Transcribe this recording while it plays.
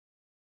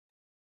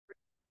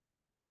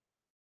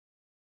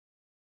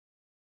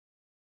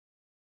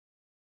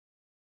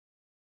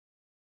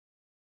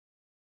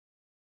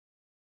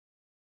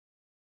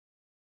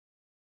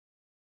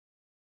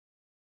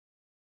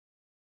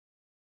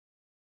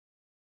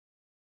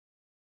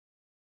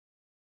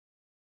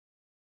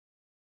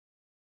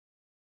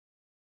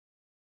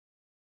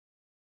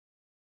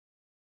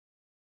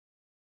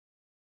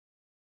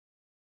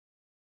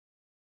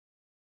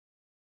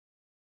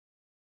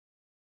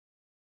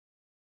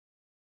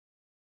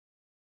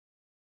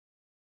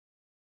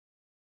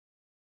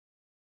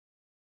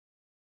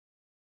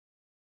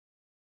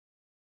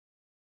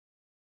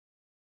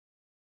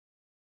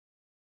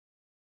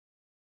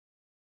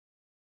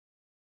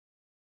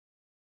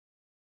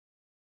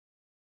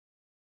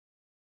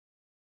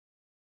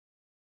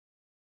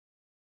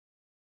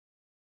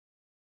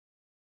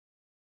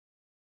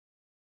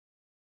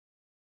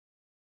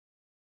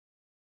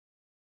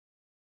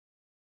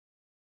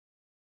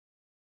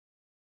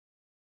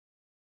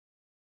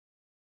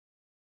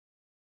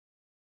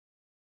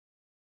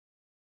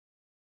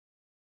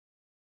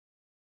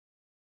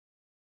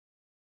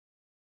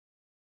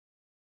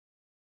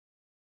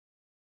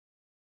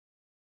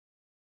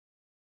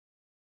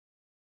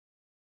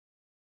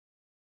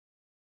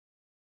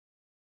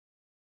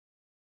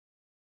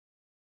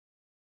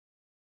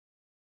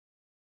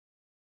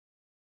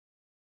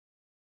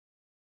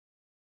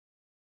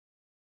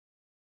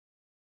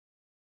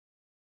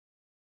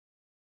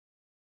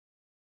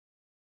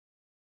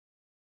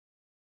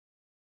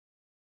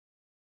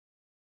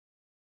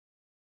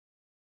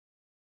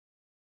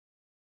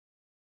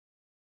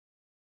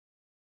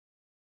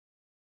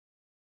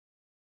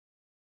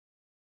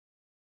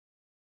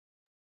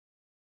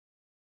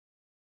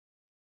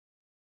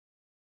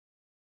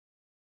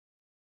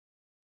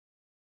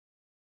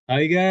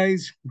Hi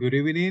guys, good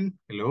evening.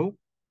 Hello.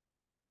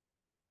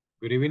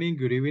 Good evening,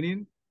 good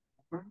evening.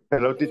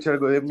 Hello, teacher.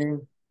 Good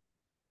evening.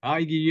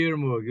 Hi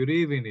Guillermo, good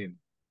evening.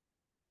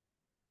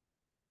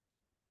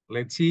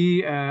 Let's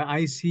see,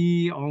 I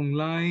see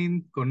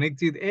online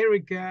connected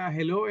Erica.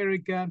 Hello,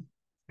 Erica.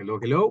 Hello,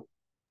 hello.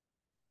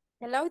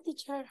 Hello,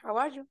 teacher. How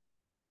are you?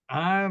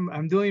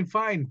 I'm doing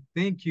fine.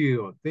 Thank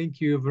you.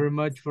 Thank you very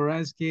much for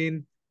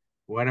asking.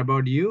 What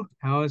about you?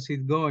 How is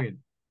it going?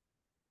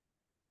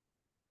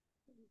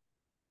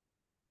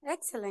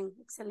 Excellent,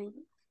 excellent.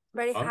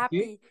 Very Okay.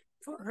 happy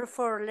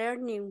for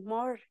learning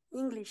more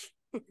English.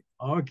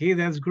 Okay,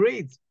 that's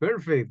great.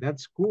 Perfect.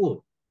 That's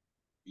cool.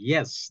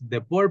 Yes, the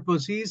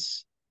purpose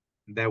is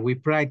that we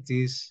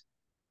practice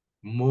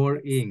more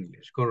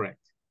English.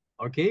 Correct.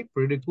 Okay,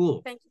 pretty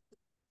cool. Thank you.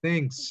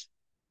 Thanks.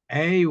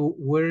 Hey,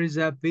 where is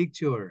that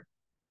picture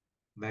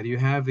that you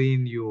have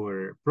in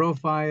your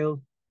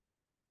profile,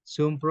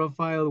 Zoom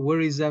profile?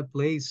 Where is that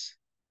place?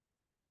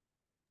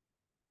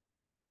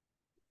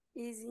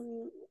 Is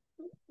in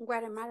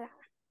Guatemala.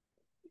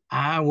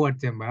 Ah,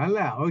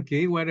 Guatemala.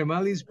 Okay,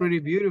 Guatemala is pretty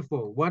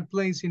beautiful. What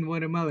place in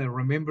Guatemala?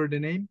 Remember the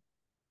name?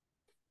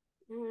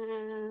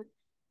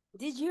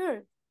 This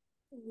year,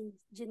 in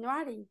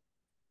January.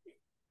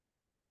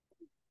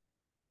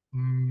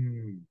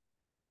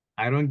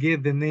 I don't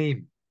get the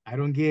name. I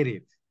don't get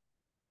it.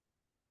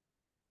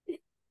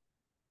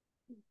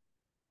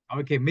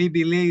 Okay,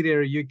 maybe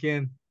later you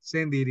can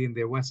send it in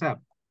the WhatsApp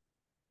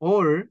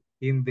or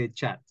in the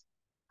chat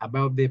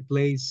about the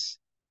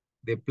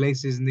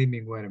place's name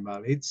in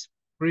Guatemala. It's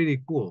pretty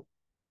cool.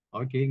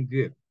 Okay,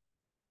 good.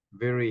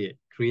 Very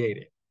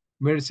creative.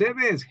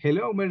 Mercedes,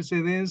 hello,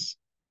 Mercedes.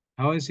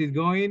 How is it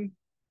going?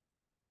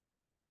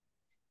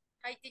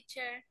 Hi,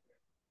 teacher.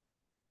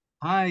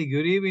 Hi,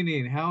 good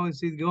evening. How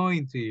is it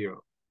going to you?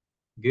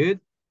 Good?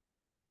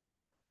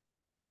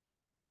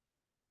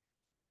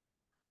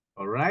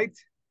 All right.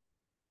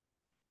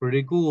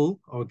 Pretty cool.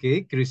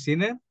 Okay,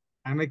 Christina.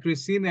 Ana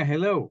Cristina,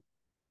 hello.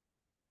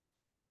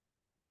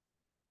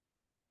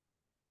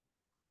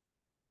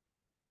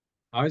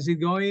 How is it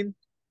going?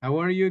 How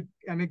are you,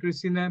 Ana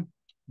Cristina?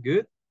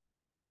 Good?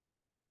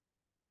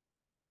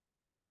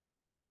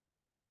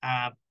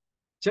 Uh,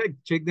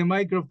 check the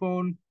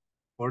microphone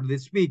or the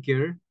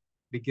speaker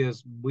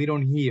because we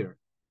don't hear.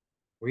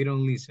 We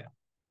don't listen.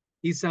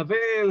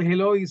 Isabel,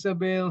 hello,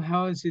 Isabel.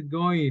 How is it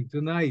going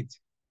tonight?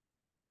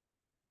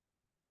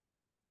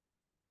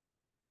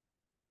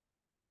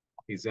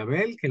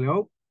 Isabel,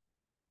 hello.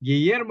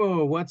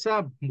 Guillermo, what's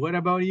up? What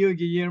about you,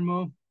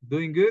 Guillermo?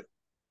 Doing good?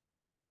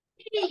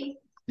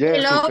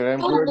 Yes, Hello, teacher.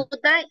 I'm good.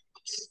 good night.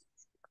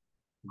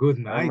 Good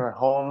I'm night. at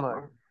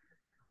home.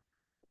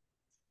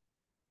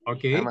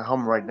 Okay, I'm at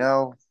home right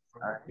now.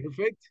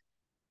 perfect.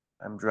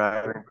 I'm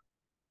driving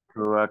to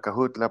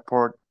Cajutla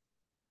Port,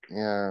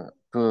 yeah,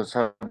 to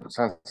San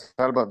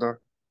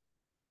Salvador,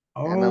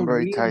 and Oh, I'm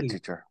very tired, really?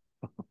 teacher.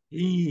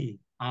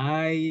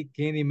 I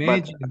can But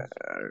imagine.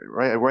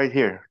 right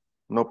here,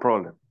 no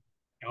problem.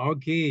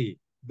 Okay,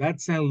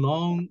 that's a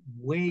long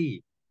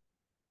way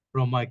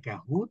from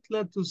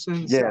Acajutla to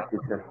San Yeah, Salvador.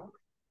 teacher.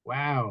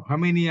 Wow, how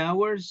many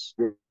hours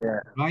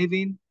Yeah.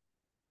 driving?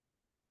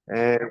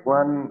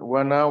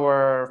 1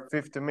 hour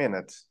 50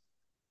 minutes.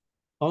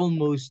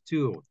 Almost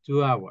two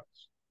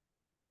hours.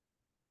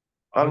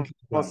 Okay,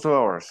 Almost 2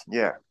 hours.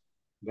 Yeah.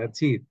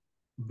 that's it.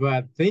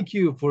 But thank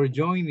you for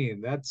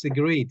joining. That's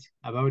great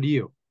about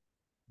you.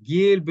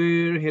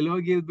 Gilbert,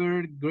 hello,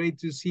 Gilbert. Great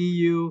to see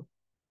you.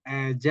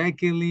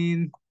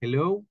 Jacqueline,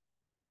 hello.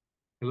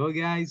 Hello,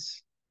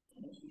 guys.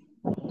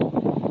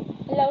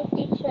 Hello,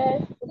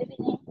 teacher. Good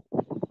evening.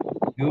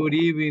 Good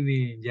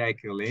evening,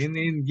 Jacqueline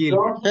and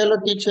Gilbert. Hello,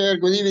 teacher.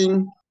 Good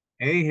evening.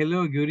 Hey,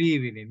 hello, good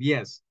evening.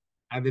 Yes,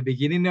 at the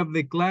beginning of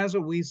the class,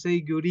 we say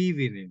good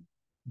evening.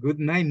 Good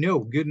night. No,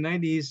 good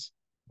night is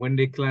when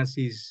the class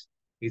is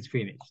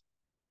finished.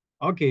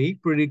 Okay,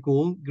 pretty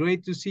cool.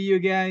 Great to see you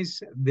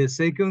guys. The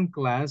second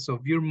class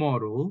of your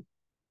model.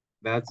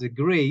 That's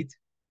great.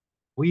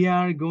 We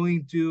are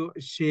going to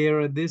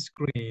share the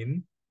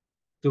screen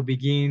to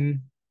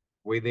begin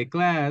with the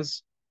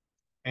class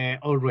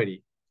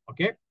already.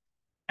 Okay.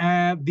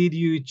 Did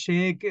you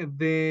check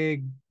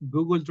the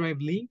Google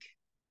Drive link?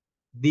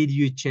 Did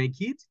you check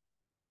it?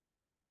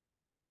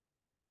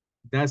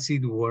 Does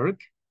it work?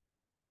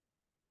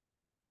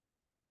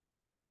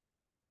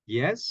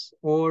 Yes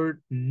or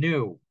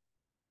no?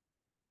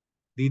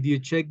 Did you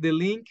check the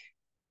link,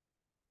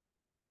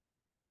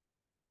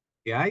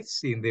 guys,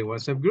 in the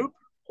WhatsApp group?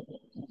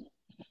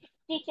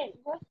 Teacher,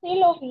 yo sí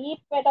lo vi,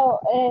 pero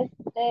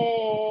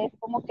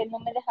como que no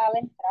me dejaba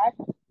entrar.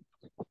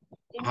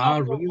 Tenía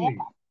Really?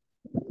 problemas.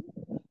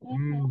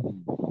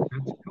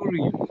 That's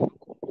curious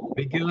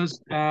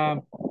because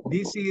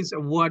this is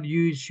what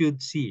you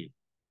should see.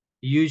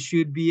 You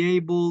should be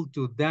able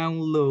to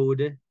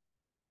download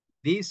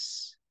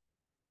this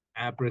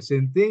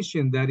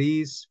presentation that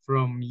is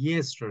from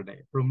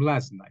yesterday, from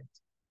last night.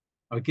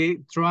 Okay,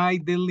 try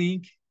the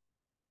link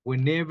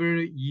whenever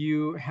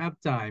you have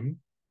time.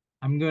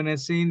 I'm gonna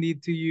send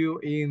it to you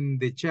in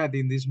the chat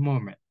in this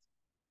moment.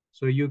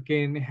 So you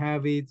can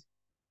have it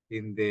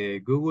in the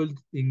Google,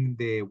 in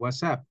the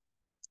WhatsApp,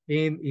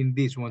 and in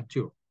this one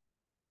too.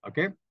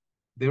 Okay,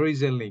 there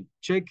is a link.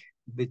 Check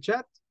the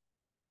chat,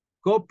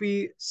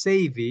 copy,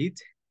 save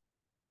it,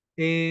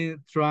 and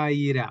try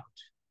it out.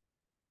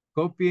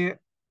 Copie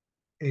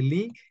el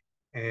link,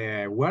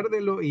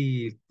 guárdelo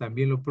y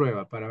también lo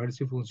prueba para ver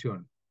si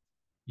funciona.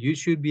 You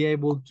should be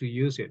able to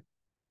use it.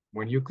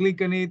 When you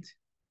click on it,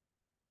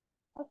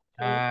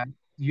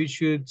 you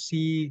should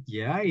see,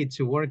 yeah, it's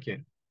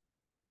working.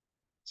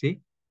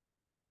 See?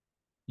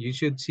 You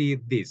should see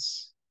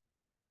this.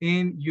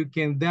 And you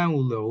can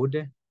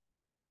download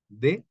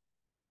the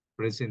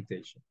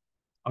presentation.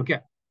 Okay,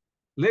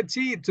 let's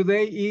see.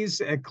 Today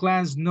is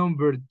class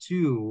number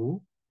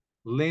 2.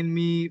 Let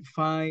me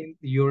find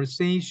your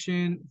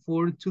session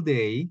for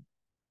today.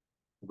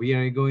 We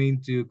are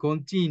going to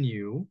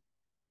continue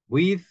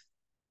with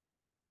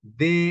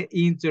the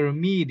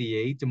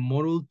intermediate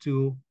Model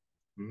 2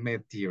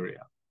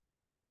 material.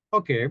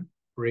 Okay,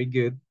 very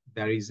good.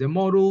 That is the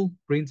model,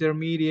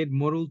 pre-intermediate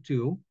Model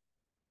 2.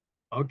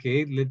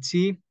 Okay, let's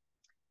see.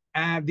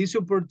 This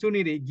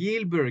opportunity,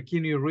 Gilbert,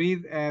 can you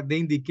read the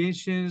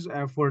indications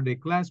for the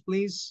class,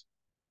 please?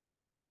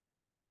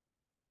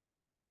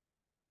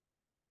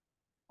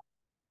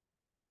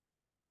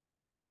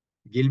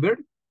 Gilbert?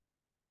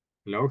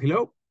 Hello,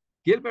 hello.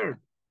 Gilbert.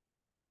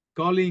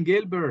 Calling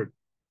Gilbert.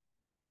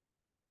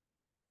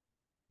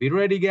 Be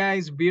ready,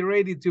 guys. Be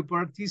ready to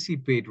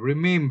participate.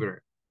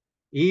 Remember,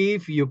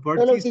 if you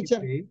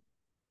participate,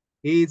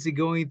 it's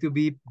going to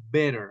be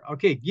better.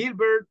 Okay,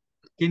 Gilbert,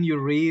 can you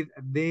read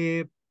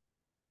the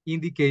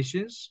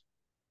indications?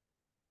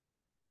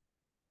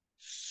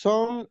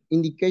 Some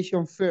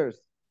indication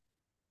first.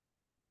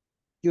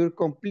 Your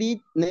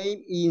complete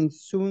name in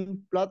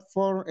Zoom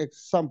platform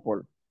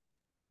example.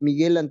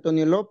 Miguel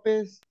Antonio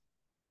Lopez.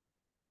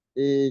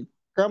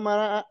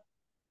 Camera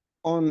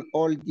on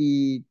all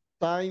the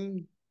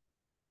time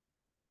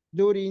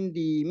during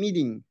the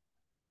meeting.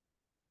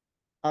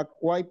 A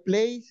quiet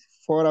place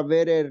for a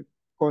better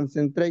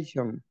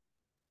concentration.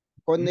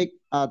 Connect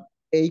at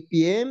 8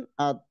 p.m.,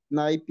 at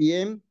 9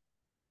 p.m.,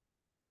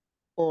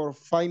 or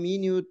 5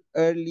 minutes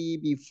early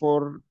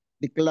before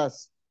the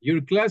class.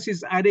 Your class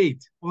is at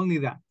 8, only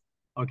that.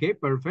 Okay,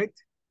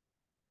 perfect.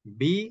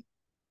 Be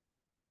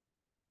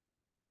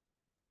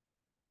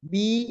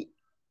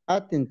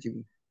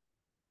attentive.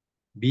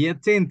 Be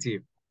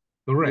attentive.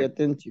 Correct. Be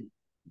attentive.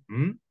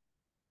 Mm-hmm.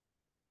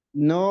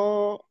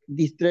 No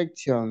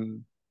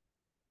distraction.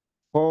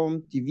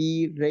 Phone,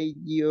 TV,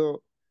 radio,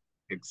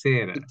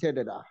 etc.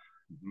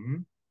 Mm-hmm.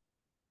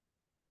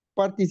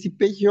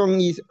 Participation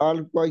is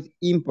always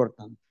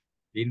important.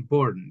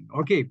 Important.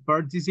 Okay,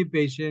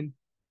 participation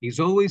is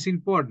always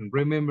important.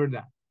 Remember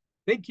that.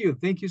 Thank you.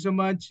 Thank you so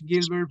much,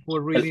 Gilbert,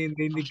 for reading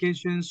the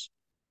indications.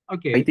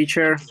 Okay. Hi,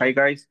 teacher. Hi,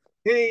 guys.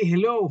 Hey,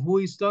 hello. Who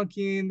is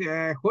talking?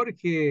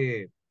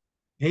 Jorge.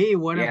 Hey,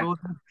 what about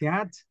that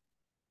cat?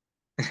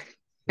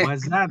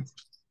 What's that?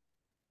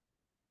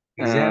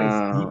 Is that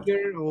a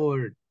sticker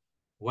or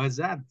what's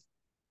that?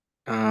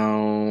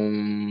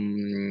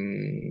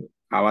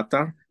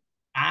 Avatar.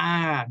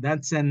 Ah,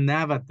 that's an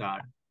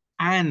avatar.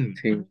 An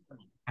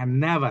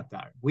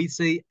avatar. We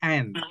say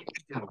an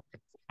avatar.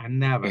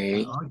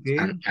 Okay.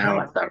 An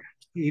avatar.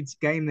 It's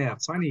kind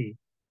of funny,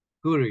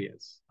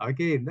 curious.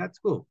 Okay, that's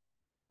cool.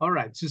 All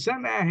right,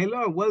 Susanna,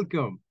 hello,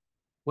 welcome.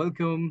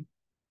 Welcome.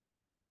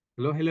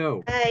 Hello,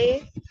 hello.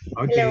 Hi.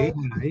 Okay,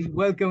 hello. Hi.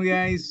 Welcome,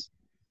 guys.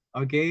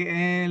 Okay,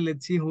 and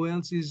let's see who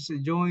else is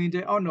joined.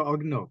 Oh,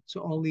 no.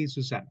 So only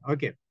Susanna.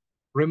 Okay.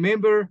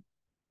 Remember,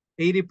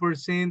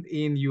 80%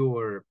 in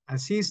your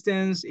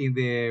assistance in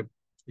the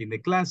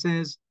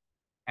classes,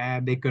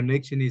 and the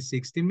connection is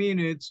 60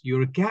 minutes.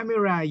 Your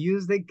camera,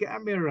 use the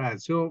camera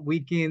so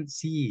we can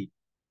see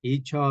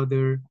each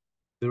other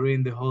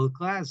during the whole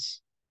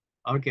class.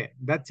 Okay,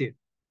 that's it.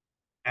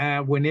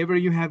 Whenever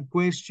you have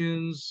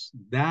questions,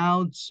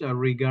 doubts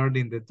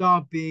regarding the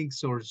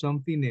topics or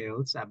something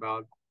else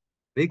about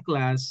the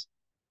class,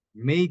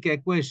 make a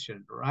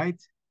question, right?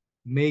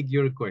 Make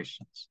your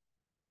questions.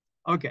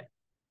 Okay,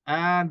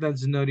 and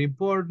that's not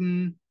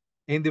important.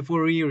 In the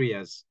 4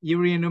 areas,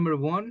 area number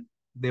 1,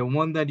 the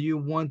one that you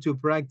want to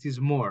practice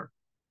more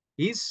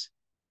is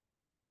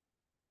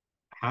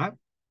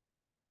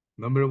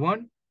number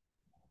 1,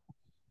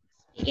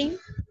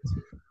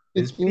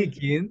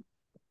 speaking.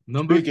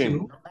 Number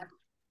 2,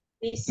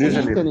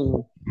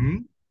 listening.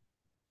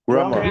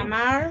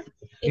 Grammar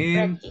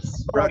and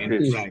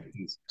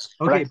practice.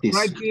 Okay,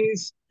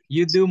 practice.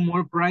 You do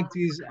more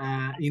practice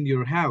in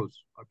your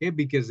house, okay?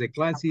 Because the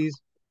class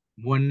is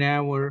 1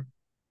 hour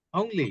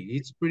only.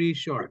 It's pretty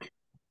short.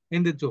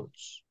 And the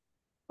tools.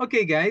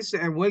 Okay, guys,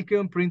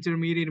 welcome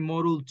pre-intermediate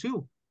model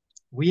 2.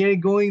 We are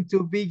going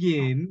to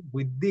begin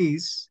with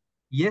this.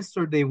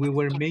 Yesterday we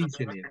were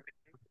mentioning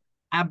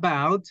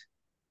about,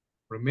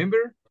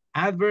 remember,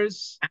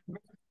 adverbs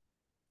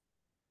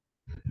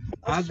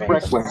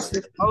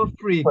of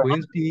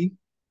frequency.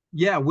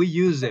 Yeah, we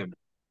use them.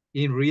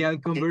 In real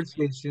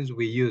conversations,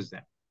 we use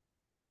them.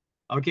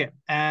 Okay,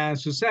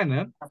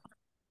 Susanna,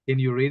 Can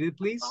you read it,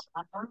 please?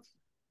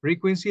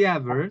 Frequency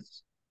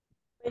adverbs.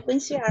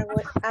 Frequency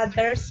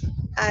adverbs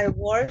are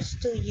words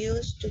to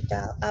use to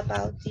tell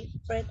about the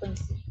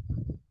frequency.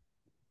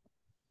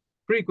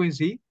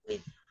 Frequency.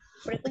 With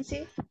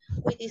frequency,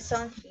 we do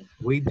something.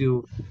 We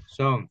do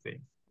something.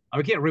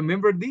 Okay,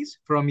 remember this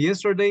from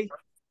yesterday?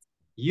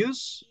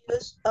 Use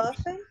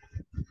Often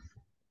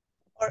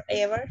or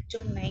ever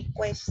to make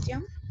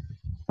question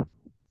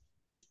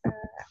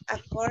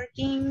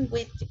according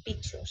with the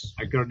pictures.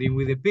 According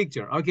with the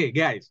picture. Okay,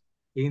 guys,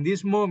 in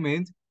this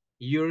moment,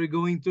 you're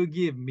going to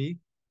give me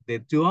the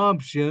two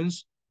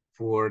options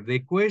for the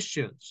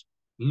questions.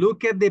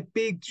 Look at the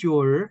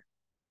picture.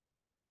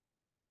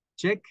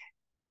 Check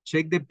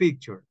the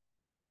picture.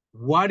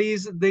 What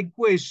is the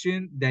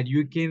question that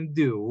you can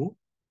do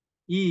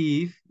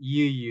if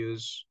you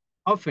use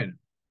often?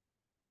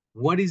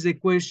 What is the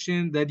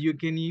question that you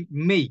can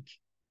make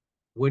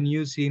when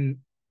using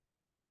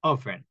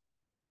often?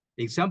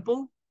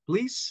 Example,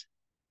 please.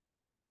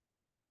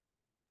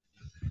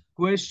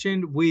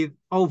 Question with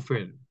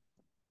often.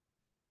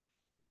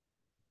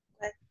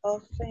 What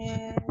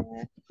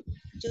often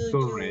do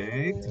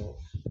Correct. you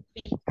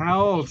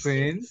How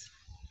often? visit?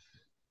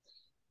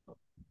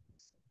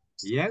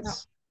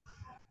 Yes.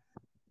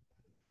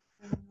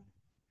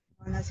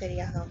 No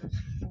sería how.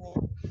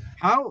 No.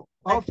 How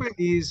often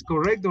is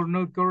correct or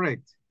not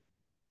correct?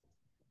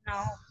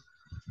 No.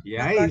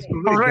 Yeah, Not it's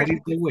correct. correct. That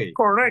is the way.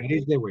 Correct. That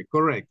is the way.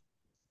 Correct.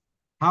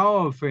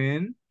 How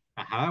often?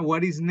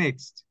 What is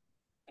next?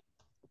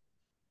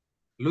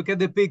 Look at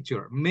the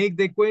picture. Make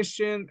the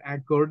question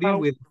according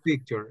with the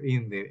picture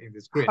in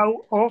the screen.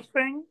 How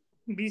often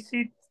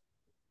visit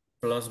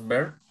Plus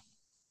verb.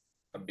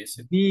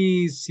 Visit.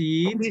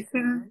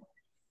 Visit.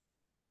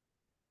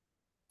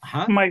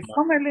 my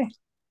family?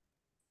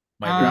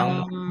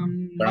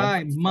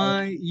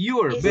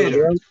 Your Is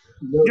better.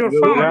 Your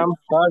family.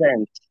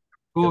 grandparents.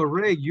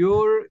 Correct.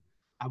 Your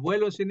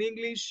abuelos in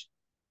English.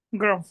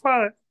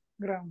 Grandfather.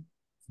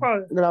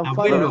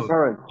 Abuelos.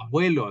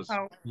 Abuelos.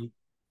 Oh.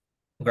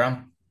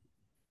 Grandpa.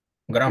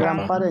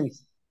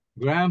 Grandparents.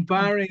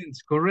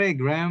 Grandparents. Correct.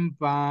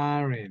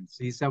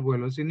 Grandparents. Is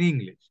abuelos in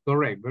English.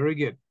 Correct. Very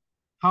good.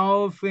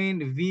 How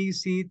often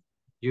visit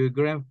your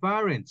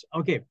grandparents?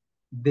 Okay.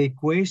 The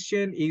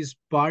question is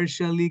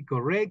partially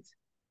correct,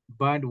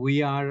 but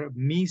we are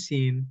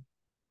missing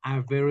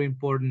a very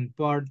important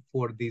part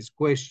for this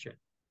question.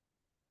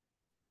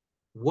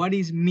 What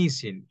is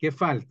missing? ¿Qué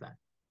falta?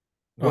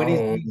 What is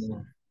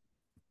missing?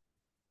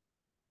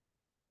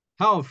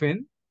 How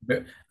often?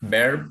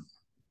 Verb.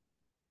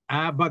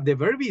 But the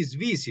verb is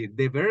visit.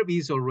 The verb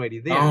is already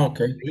there. Oh,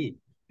 okay.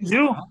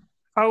 You.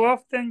 How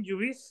often you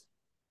visit?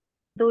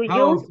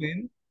 How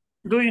often?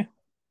 Do you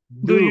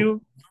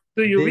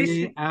the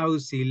visit?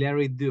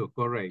 Auxiliary do,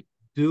 correct.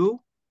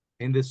 Do,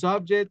 and the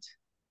subject,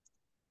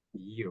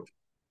 you.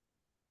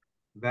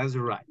 That's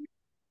right.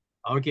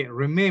 Okay,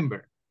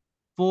 remember,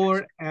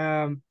 for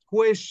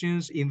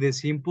questions in the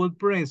simple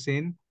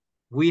present,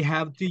 we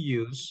have to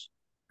use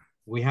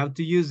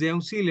the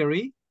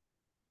auxiliary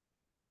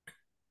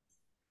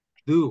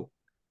do.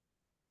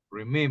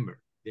 Remember,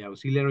 the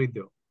auxiliary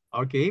do.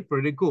 Okay,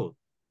 pretty cool.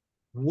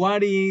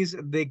 What is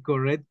the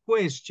correct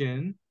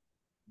question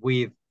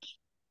with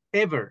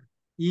ever,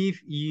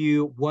 if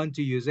you want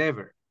to use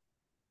ever?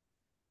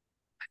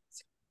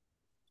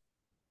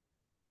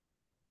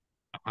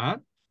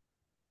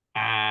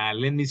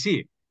 Let me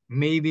see.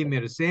 Maybe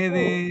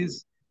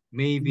Mercedes,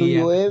 maybe Do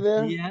you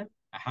ever?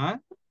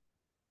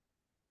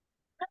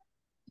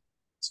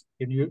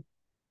 Can you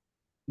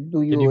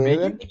Do you make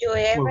ever? it? Do you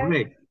ever?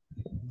 Correct.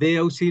 The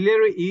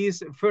auxiliary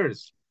is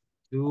first.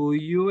 Do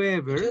you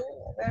ever?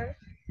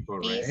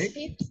 Correct.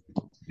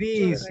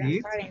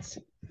 Visit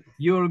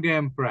your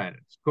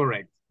grandparents.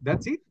 Correct.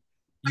 That's it.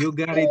 You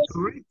got it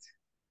correct.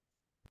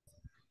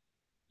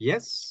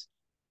 Yes.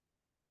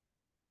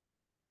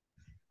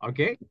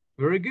 Okay.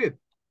 Very good.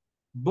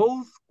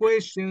 Both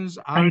questions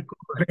are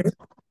correct.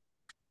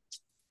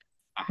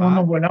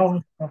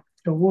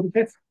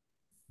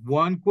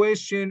 One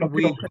question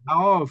with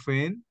how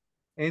often,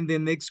 and the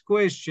next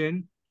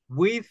question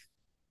with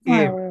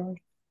ever.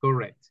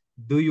 Correct.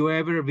 Do you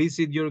ever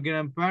visit your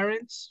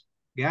grandparents?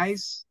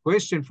 Guys,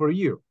 question for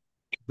you.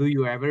 Do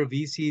you ever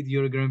visit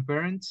your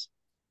grandparents?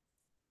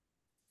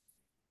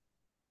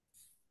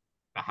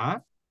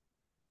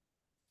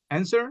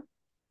 Answer?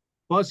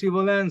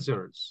 Possible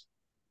answers.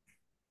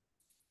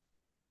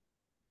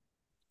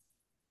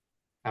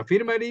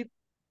 Affirmative?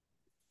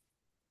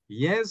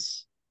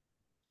 Yes.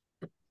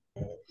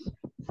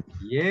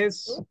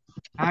 Yes,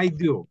 I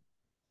do.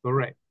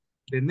 Correct.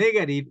 The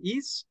negative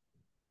is?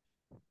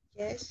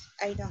 Yes,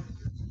 I don't.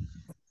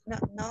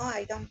 No,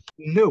 I don't.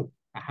 No.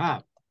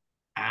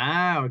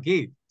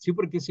 Ok. Sí,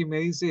 porque si me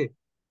dice,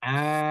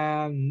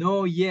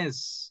 no,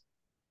 yes.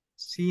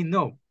 Sí,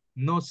 no.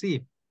 No,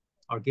 sí.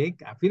 Ok.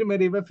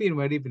 Affirmative,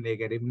 affirmative,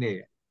 negative,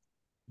 negative.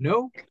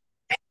 No.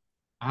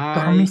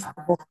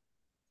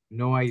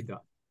 No, I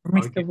don't.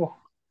 Okay.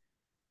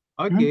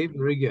 Okay,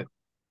 very good.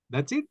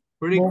 That's it.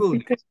 Pretty cool.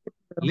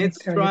 Let's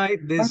try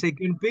the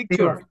second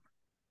picture.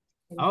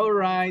 All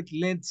right,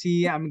 let's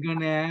see. I'm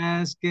gonna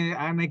ask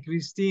Ana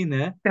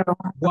Cristina,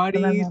 what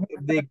is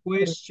the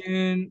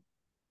question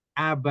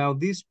about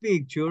this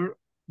picture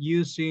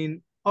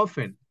using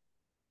often?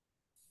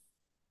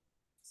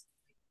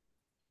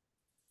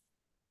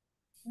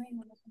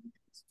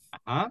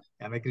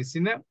 Ana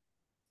Cristina,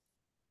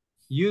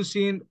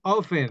 using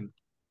often.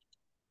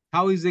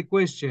 How is the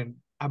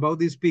question about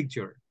this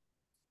picture?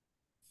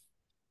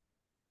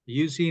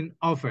 Using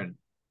often.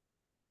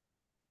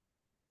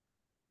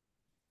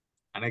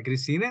 Ana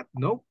Cristina?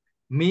 No.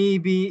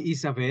 Maybe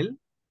Isabel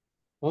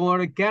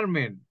or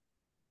Carmen.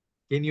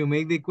 Can you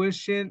make the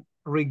question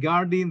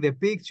regarding the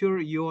picture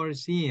you are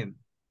seeing?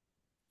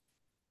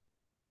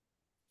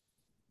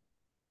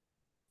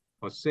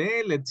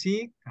 Jose, let's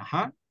see.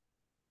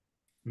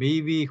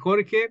 Maybe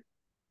Jorge,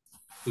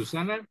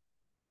 Susana.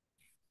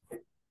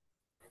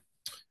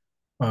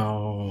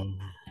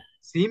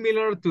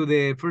 Similar to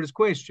the first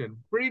question,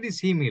 pretty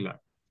similar.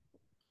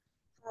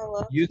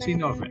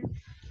 Using often.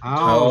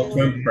 How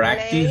often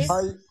practice?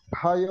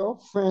 How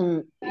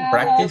often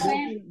Practice?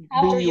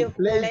 do you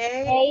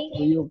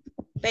play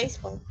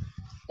baseball?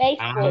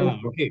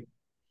 Okay.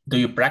 Do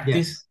you practice?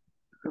 Yes.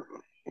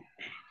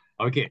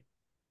 Okay.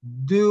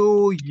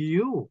 Do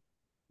you?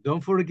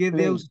 Don't forget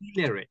the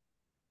auxiliary.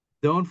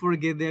 Don't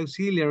forget the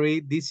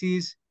auxiliary. This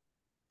is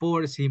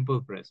for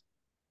simple present.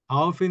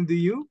 How often do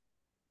you?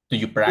 Do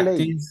you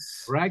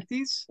practice?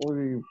 Practice?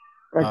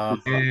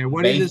 practice?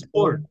 What is the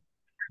sport?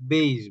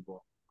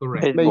 Baseball.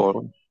 Correct.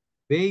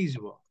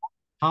 Baseball.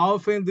 How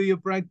often do you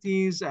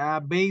practice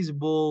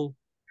baseball?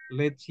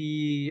 Let's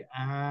see.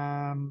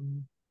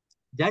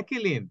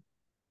 Jacqueline,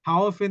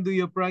 how often do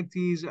you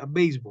practice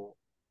baseball?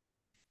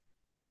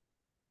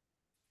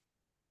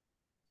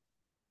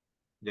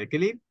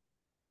 Jacqueline?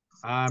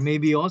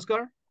 Maybe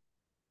Oscar?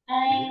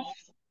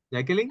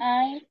 Jacqueline?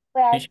 I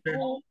practice.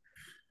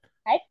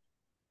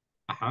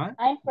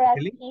 I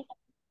practice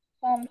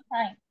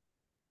sometimes.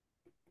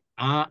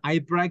 I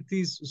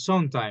practice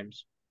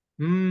sometimes.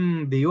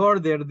 The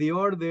order.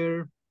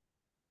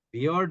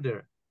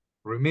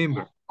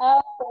 Remember.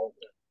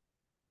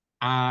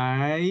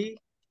 I.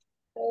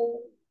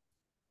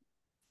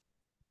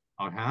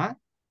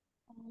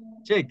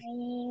 Check.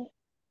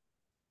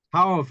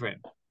 How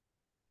often?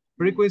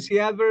 Frequency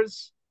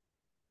adverbs.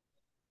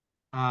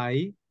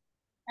 I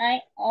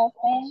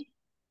often.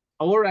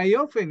 Or I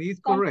often is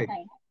correct.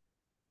 Sometimes.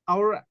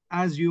 Or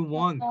as you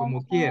want, como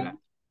quiera.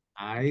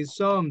 I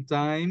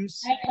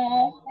sometimes. I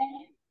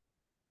often.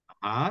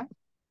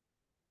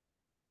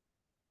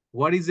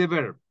 What is the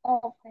verb?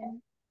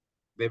 Often.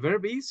 The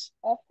verb is?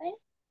 Often.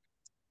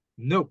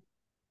 No.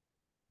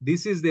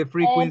 This is the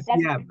frequency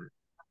adverb.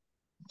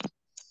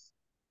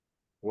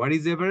 What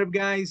is the verb,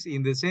 guys?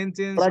 In the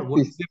sentence,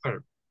 what is the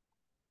verb?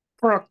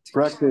 Practice.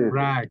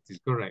 Practice,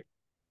 correct.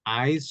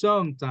 I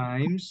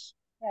sometimes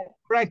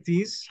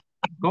practice.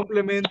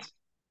 Complement.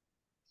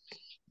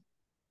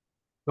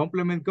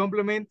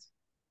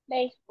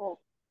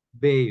 Baseball.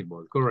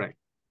 Baseball, correct.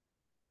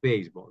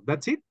 Baseball.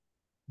 That's it.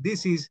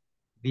 This is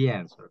the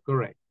answer,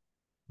 correct.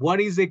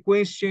 What is the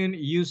question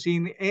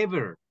using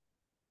ever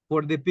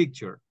for the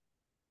picture?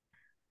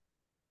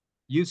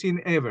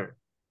 Using ever.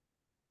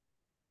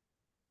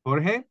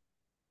 Jorge?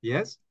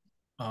 Yes?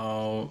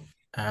 I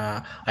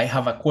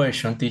have a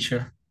question,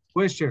 teacher.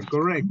 Question,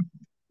 correct.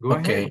 Go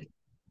ahead.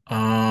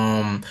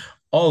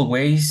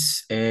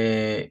 Always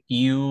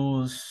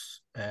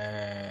use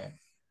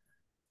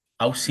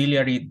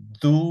auxiliary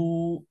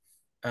do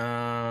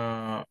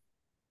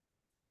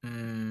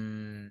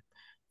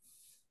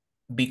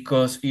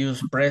because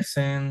use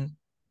present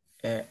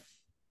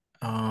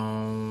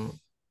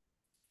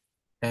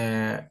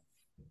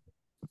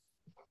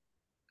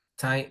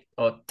time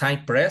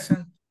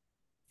present.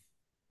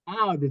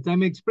 The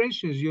time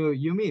expressions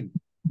you mean?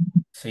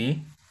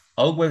 See,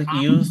 always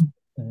use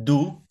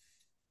do.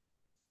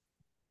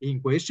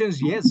 In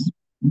questions, yes.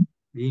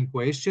 In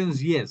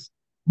questions, yes.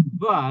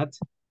 But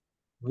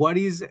what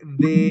is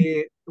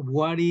the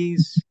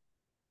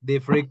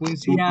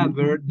frequency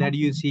adverb that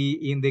you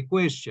see in the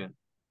question?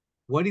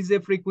 What is the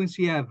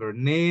frequency adverb?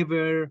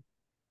 Never,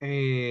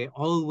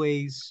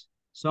 always,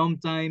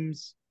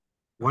 sometimes.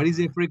 What is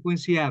the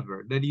frequency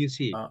adverb that you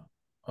see?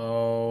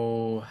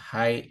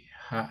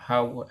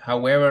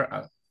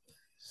 However.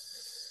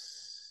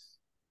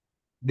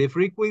 The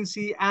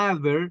frequency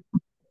adverb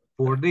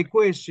for the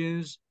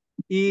questions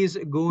is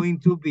going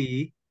to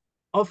be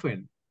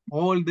often,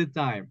 all the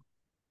time.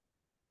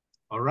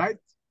 All right?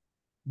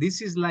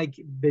 This is like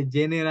the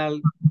general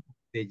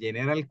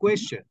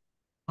question.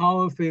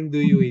 How often do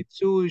you eat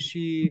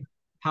sushi?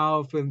 How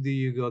often do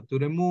you go to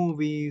the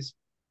movies?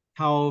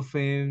 How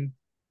often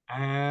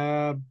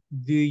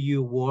do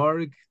you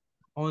work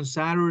on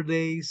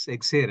Saturdays,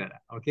 etc.?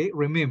 Okay,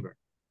 remember,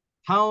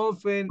 how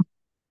often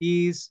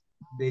is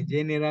the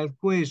general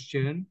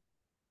question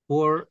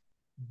for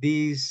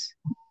these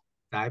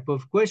type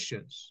of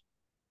questions?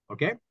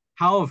 Okay,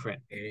 how often?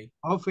 Okay.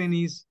 Often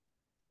is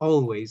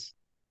always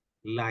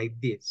like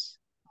this.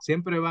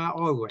 Siempre va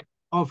always.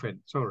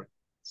 Often, sorry.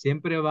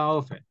 Siempre va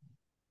often.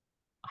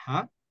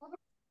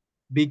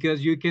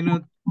 because you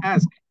cannot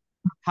ask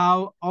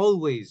how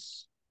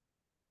always.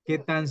 ¿Qué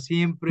tan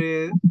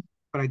siempre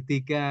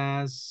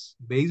practicas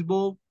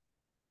béisbol?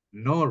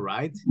 No,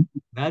 right?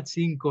 That's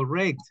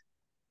incorrect.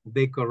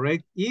 The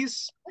correct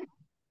is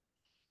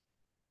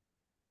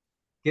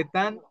 ¿qué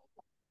tan?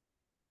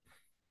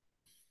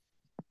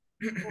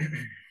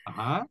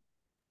 Ajá.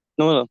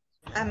 No.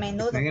 A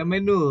menudo. ¿Tan a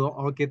menudo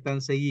o qué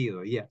tan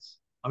seguido? Yes.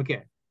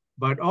 Okay.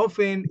 But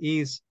often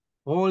is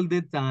all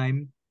the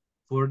time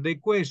for the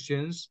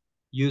questions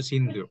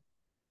using do.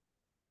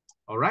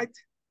 All right?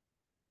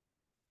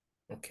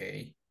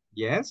 Okay.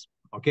 Yes.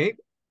 Okay.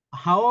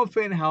 How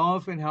often, how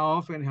often, how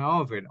often,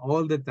 how often?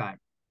 All the time.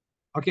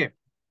 Okay.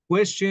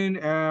 Question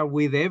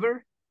with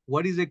ever.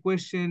 What is the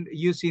question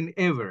using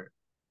ever?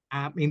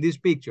 In this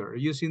picture,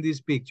 using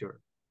this picture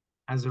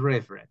as a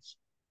reference.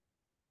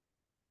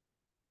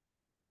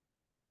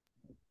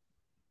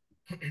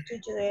 Do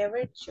you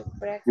ever to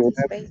practice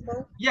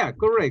baseball? Yeah,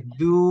 correct.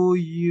 Do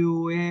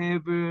you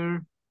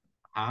ever,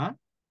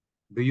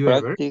 do you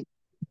ever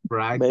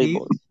practice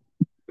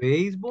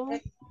baseball?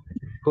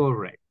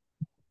 Correct.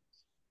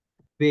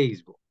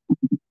 Baseball.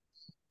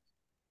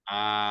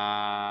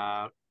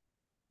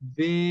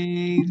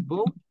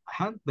 Baseball.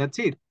 That's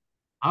it.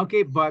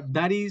 Okay, but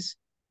that is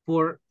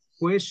for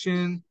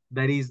question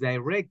that is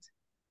direct.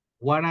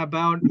 What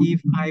about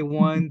if I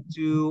want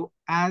to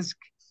ask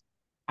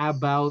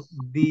about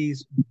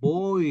this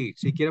boy?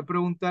 Si quiero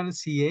preguntar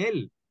si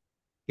él,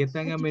 ¿qué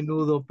tan a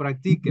menudo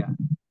practica?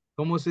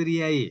 ¿Cómo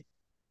sería ahí?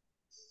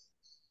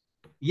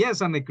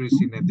 Yes, Ana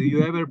Cristina, do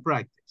you ever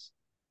practice?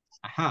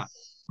 Ajá.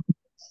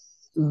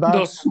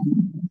 Does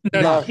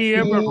he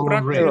ever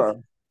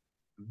practice?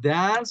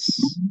 Does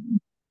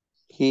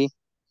he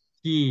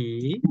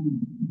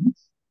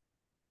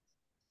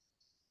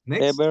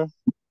next? Ever.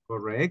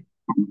 Correct.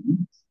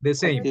 The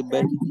same.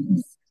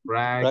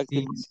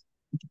 Practice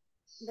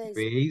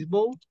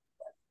baseball.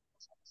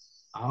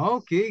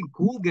 Okay,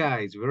 cool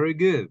guys, very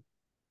good.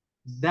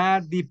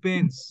 That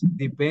depends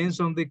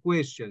on the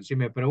question. Si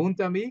me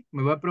pregunta a mí,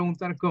 me va a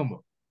preguntar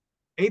cómo.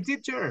 Hey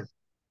teacher.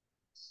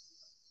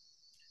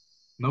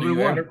 Number Do you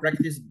one. ever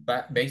practice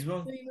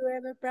baseball? Do you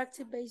ever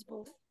practice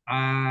baseball?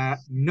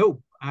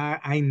 No,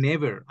 I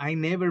never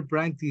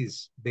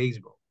practice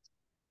baseball.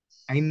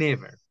 I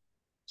never.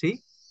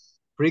 ¿Sí?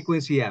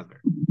 Frequency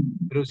adverb.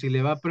 Pero si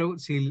le va a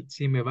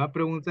si me va a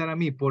preguntar a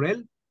mí por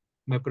él,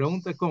 me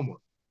pregunta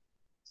cómo.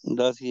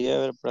 Does he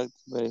ever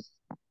practice baseball?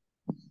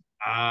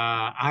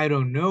 I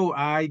don't know.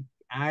 I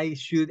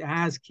should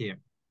ask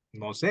him.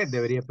 No sé,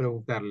 debería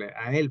preguntarle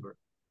a Elbert.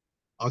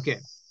 Okay.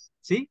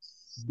 ¿Sí?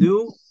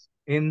 Do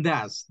and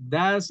does.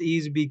 Does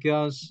is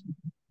because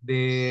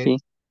the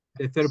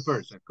third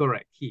person.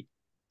 Correct. He.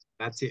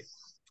 That's it.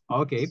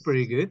 Okay,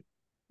 pretty good.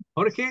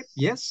 Jorge,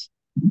 yes?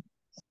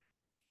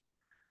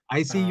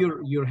 I see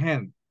your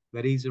hand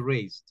that is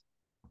raised.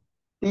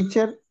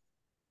 Teacher,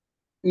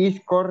 is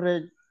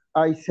correct.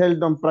 I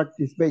seldom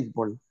practice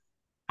baseball.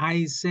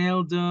 I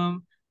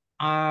seldom,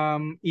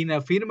 in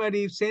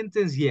affirmative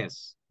sentence,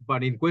 yes.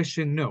 But in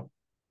question, no.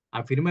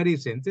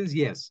 Affirmative sentence,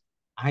 yes.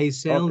 I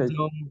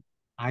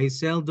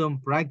seldom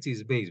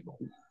practice baseball.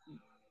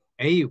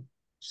 Hey,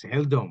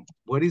 seldom.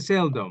 What is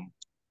seldom?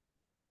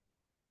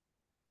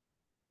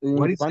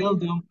 What is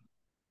seldom?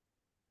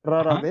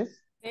 Rara vez.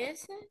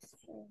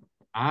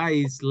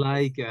 It's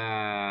like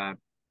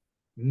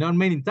not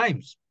many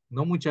times.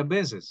 No muchas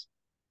veces.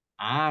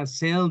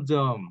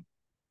 Seldom.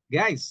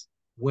 Guys,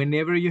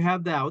 whenever you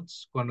have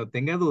doubts, cuando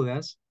tenga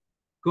dudas,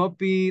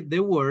 copy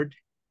the word.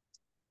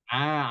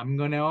 I'm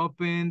going to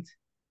open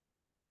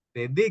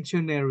the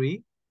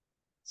dictionary.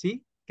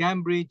 See,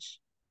 Cambridge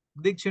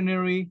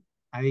Dictionary.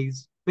 I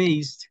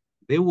paste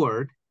the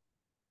word.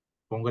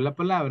 Pongo la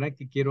palabra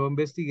que quiero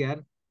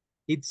investigar.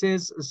 It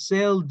says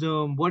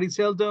seldom. What is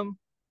seldom?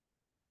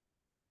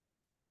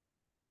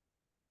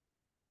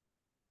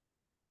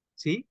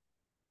 See?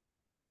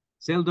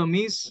 Seldom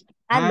is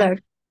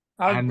Adverb.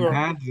 An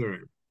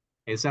adverb.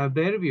 Es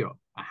adverbio.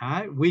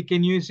 We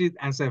can use it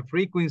as a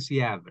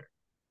frequency adverb.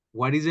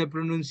 What is the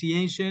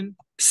pronunciation?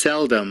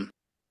 Seldom.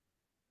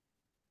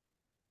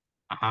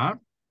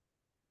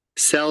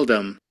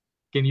 Seldom.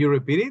 Can you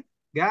repeat it,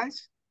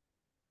 guys?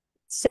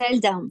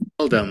 Seldom.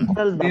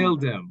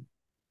 Seldom.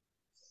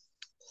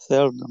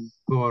 Seldom.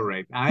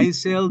 Correct. I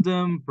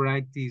seldom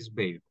practice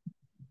baseball.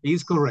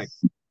 Is correct.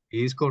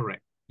 Is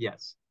correct.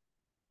 Yes.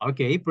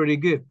 Okay, pretty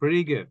good.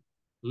 Pretty good.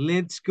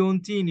 Let's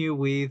continue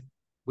with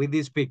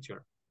this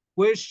picture.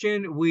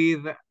 Question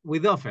with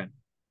often.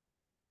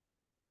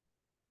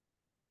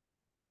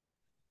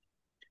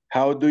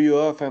 How do you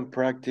often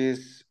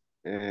practice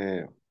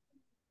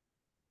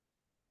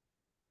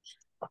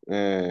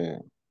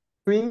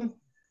Swim.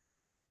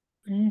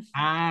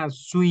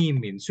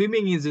 Swimming.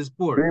 Swimming is a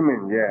sport.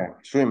 Swimming, yeah,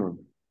 swimming.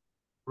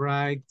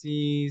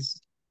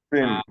 Practice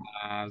Swimming.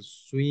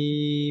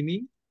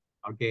 swimming.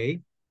 Okay.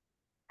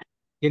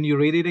 Can you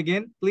read it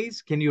again,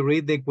 please? Can you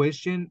read the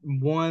question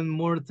one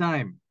more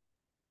time?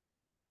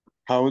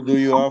 How do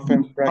you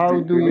often practice?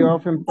 How do you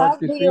often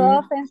practice?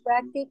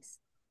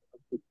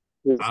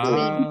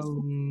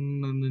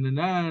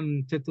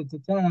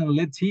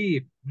 Let's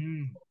see.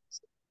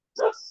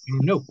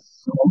 No.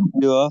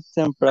 You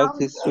often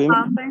practice swimming.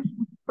 Often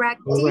Correct.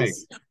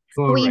 practice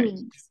Correct.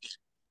 swimming.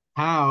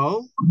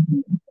 How?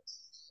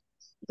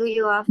 Do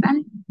you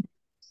often?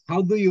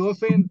 How do you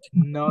often?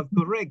 Not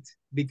correct.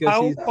 Because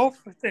How it's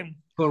often?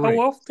 correct.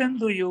 How often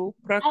do you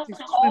practice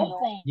How swimming?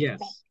 often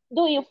Yes,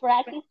 do you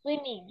practice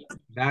swimming?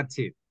 that's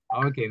it.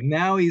 Okay,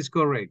 now is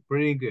correct.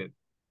 Pretty good.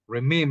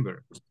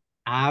 Remember,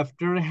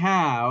 after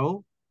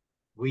how,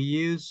 we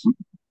use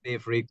the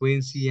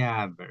frequency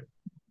adverb.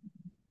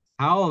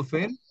 How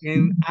often?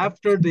 And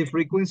after the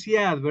frequency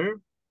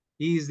adverb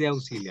is the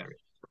auxiliary.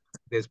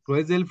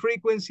 Después del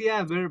frequency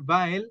adverb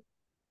va el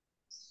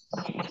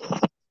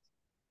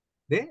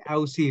the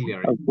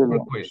auxiliary for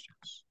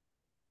questions.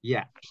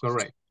 Yeah,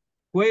 correct.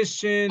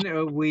 Question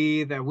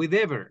with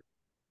ever.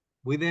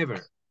 With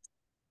ever.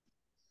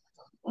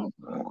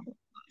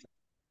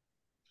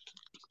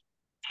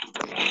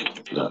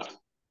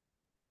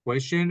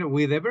 Question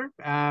with ever.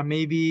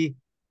 Maybe,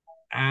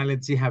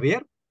 let's see,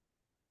 Javier.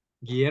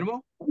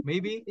 Guillermo,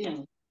 maybe.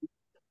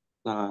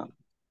 La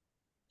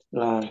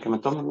que me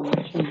toma.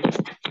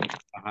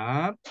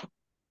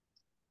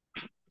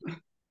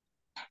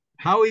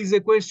 How is the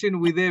question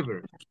with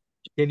ever?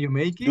 Can you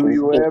make it? Do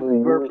you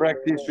ever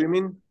practice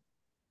swimming?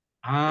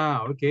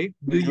 Okay.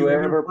 Do you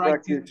ever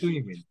practice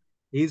swimming?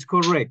 Is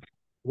correct.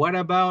 What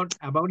about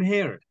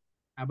her?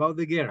 About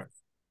the girl?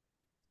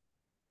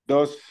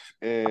 Does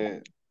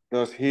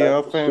he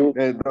often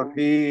does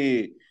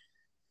he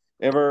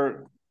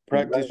ever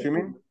practice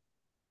swimming?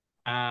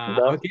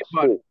 Okay,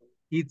 but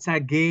it's a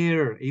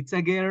girl. It's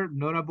a girl,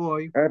 not a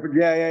boy.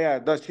 Yeah.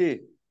 Does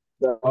she?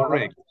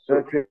 Correct.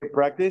 Does she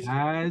practice?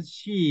 Does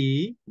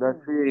she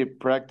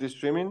practice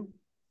swimming?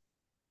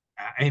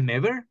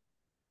 Never?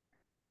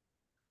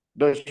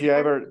 Does she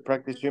ever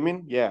practice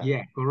swimming? Yeah.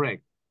 Yeah,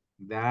 correct.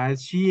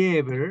 Does she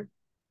ever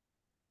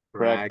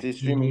Practice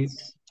swimming?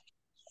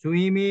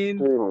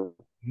 Swimming?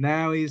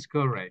 Now is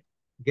correct.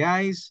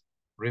 Guys,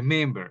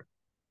 remember,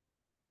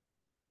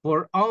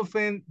 for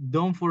often,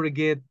 don't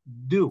forget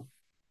do.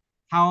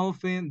 How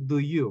often do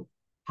you?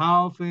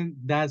 How often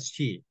does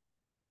she?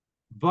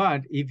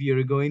 But if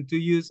you're going to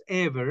use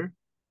ever,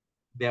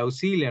 the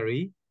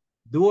auxiliary,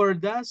 do or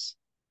does,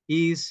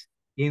 is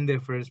in the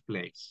first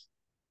place.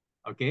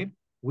 Okay?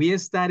 We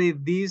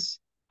studied this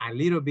a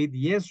little bit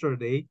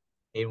yesterday,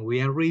 and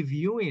we are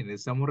reviewing,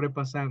 estamos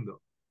repasando.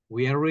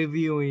 We are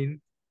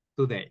reviewing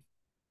today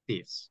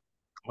this.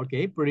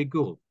 Okay, pretty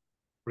cool.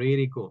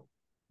 Pretty cool.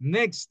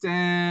 Next,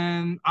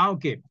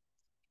 okay.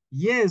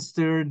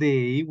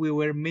 Yesterday, we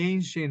were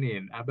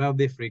mentioning about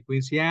the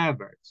frequency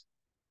adverbs.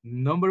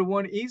 Number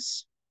one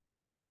is?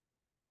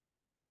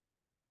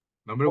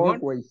 Number Always.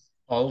 one?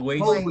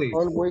 Always.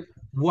 Always.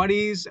 What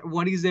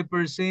is the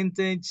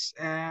percentage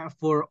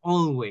for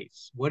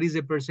always? What is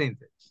the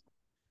percentage?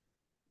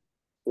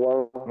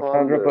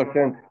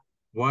 100%.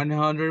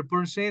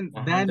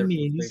 100%. That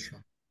means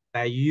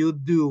that you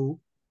do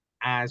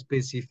a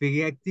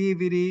specific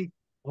activity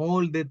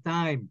all the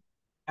time.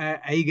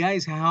 Hey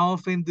guys, how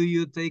often do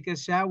you take a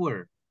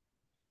shower?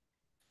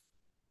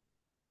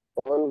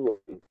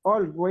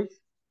 Always.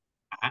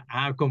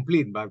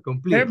 Complete.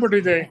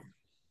 Every day.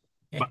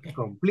 But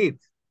complete.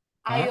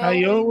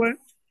 I always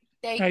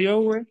take a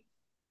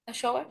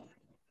shower.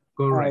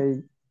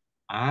 Correct.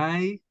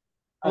 I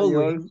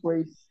always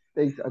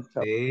take a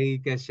shower.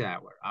 Take a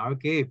shower.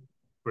 Okay.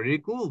 Pretty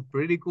cool.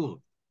 Pretty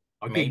cool.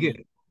 Okay, Maybe.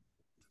 good.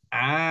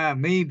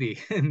 Maybe.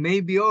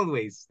 Maybe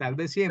always. Tal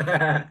vez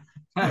siempre.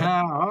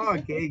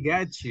 Okay,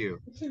 got you.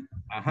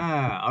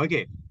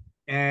 Okay.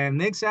 And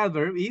next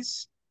adverb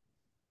is?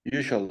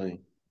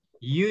 Usually.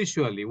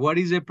 Usually. What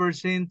is the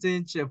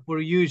percentage for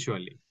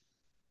usually?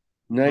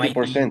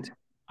 90%.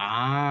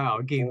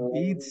 Okay.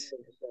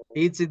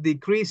 It's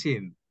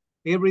decreasing.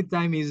 Every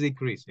time is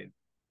decreasing.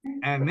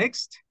 And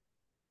next?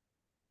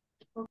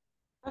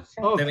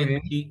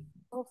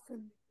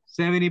 Often.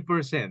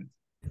 70%.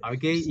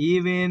 Okay,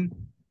 even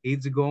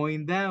it's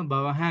going down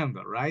by a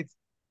handle, right?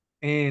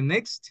 And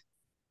next?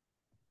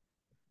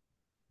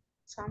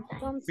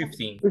 Sometimes.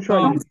 15.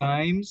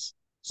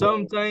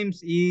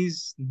 Sometimes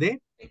is the?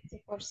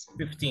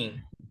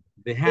 15.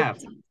 The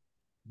half.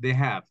 The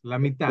half. La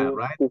mitad,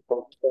 right?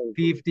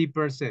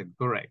 50%,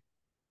 correct.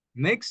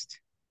 Next?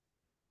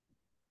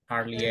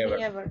 Hardly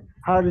ever.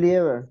 Hardly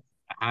ever.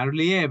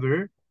 Hardly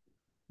ever.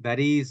 That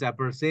is a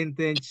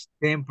percentage,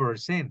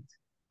 10%.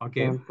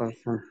 Okay.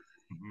 10%.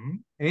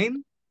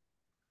 And?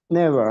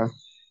 Never.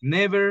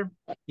 Never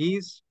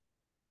is?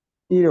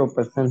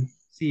 0%.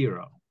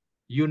 0.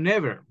 You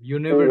never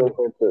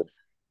do.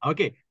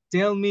 Okay.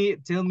 Tell me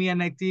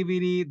an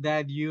activity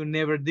that you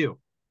never do.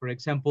 For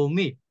example,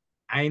 me.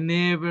 I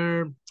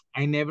never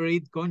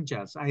eat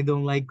conchas. I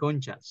don't like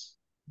conchas.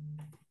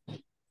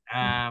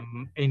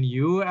 And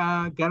you,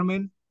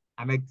 Carmen,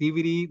 an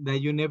activity that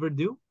you never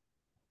do?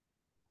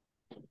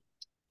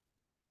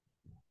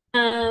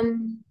 I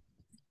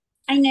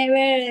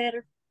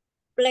never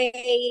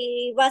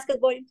play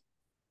basketball.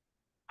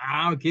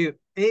 Okay.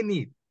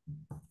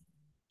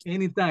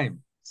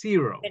 Anytime.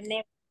 Zero.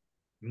 Never.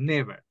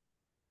 Never.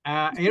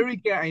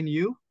 Erica and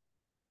you,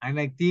 an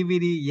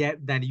activity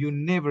yet that you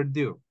never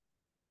do.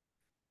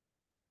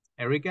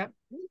 Erica?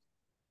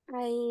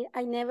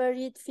 I never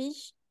eat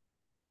fish.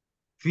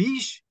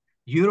 Fish?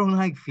 You don't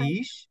like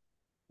fish?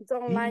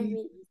 Don't like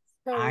me.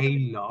 I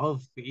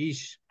love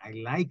fish. I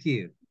like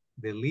it.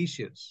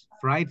 Delicious.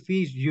 Fried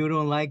fish. You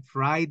don't like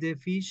fried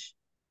fish?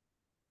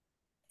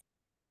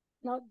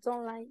 No,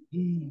 don't like.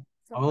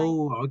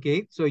 Oh,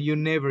 okay. So you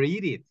never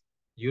eat it.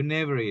 You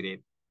never eat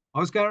it.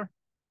 Oscar,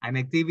 an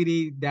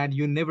activity that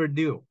you never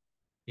do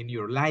in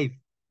your life.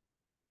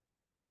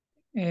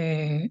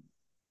 I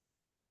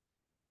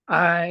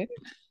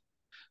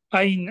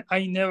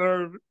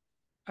never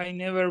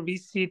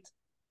visit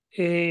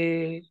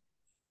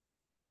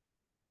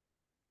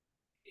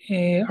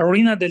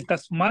Arena del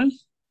Tazumal.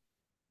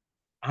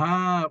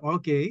 Ah,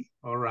 okay.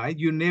 All right.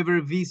 You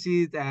never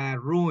visit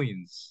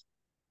ruins.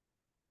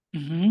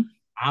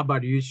 Ah,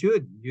 but you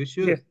should. You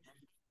should. Yes.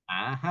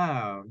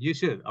 Aha, you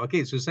should.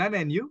 Okay, Susana,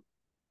 and you?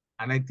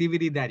 An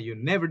activity that you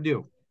never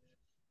do.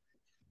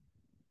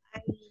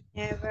 I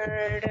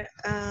never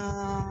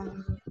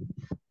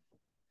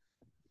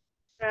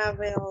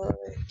travel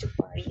to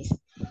Paris.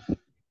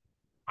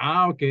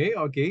 Ah, okay,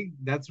 okay.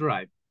 That's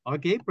right.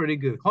 Okay, pretty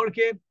good.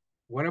 Jorge,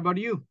 what about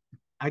you?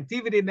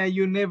 Activity that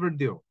you never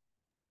do.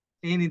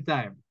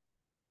 Anytime.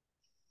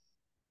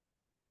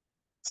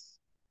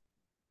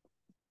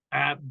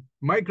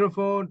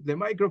 Microphone. The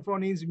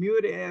microphone is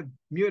muted.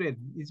 Muted.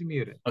 It's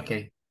muted.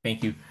 Okay,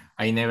 thank you.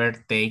 I never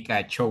take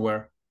a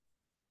shower.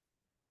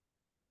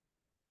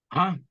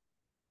 Huh?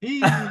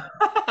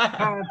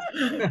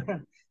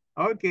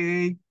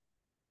 Okay.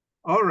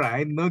 All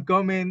right. No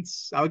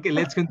comments. Okay,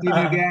 let's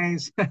continue,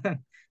 guys.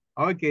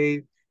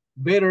 Okay.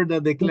 Better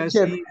that the class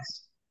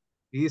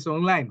is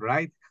online,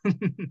 right?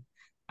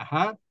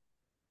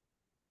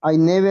 I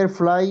never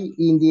fly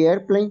in the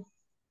airplane.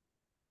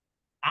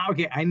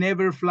 Okay, I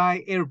never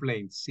fly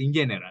airplanes in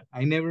general.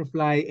 I never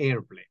fly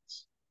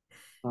airplanes.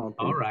 Okay.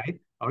 All right.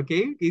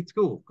 Okay, it's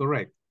cool.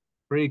 Correct.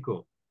 Pretty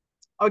cool.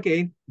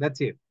 Okay, that's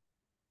it.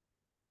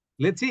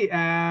 Let's see.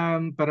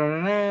 Carmen,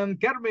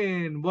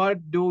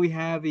 what do we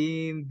have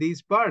in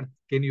this part?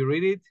 Can you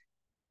read it?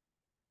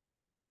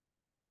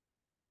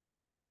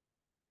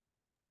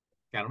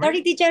 Carmen?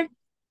 Sorry, teacher.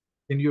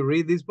 Can you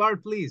read this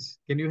part, please?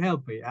 Can you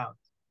help me out?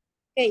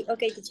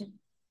 Okay, teacher.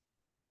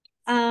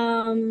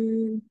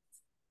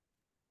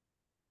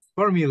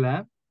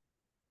 Formula.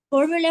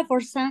 Formula for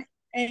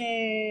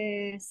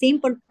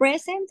simple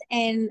present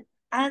and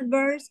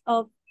adverbs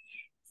of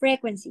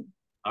frequency.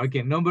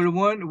 Okay, number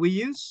one, we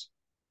use?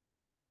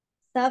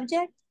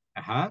 Subject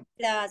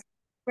plus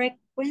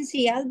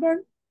frequency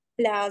adverb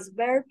plus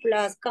verb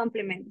plus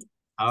complement.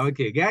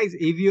 Okay, guys,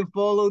 if you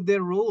follow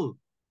the rule,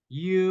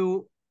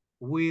 you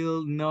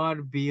will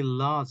not be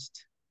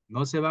lost.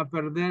 No se va a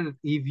perder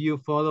if you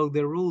follow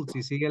the rules.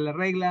 Si sigue la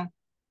regla,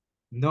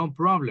 no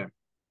problem.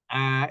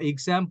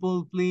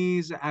 Example,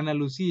 please, Ana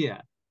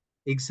Lucia.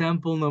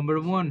 Example number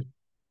one.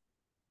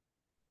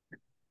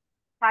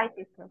 Hi,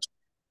 teacher.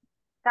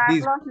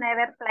 Carlos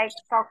never played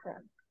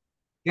soccer.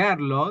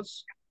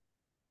 Carlos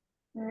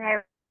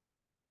Never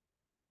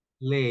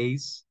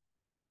plays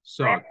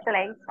soccer.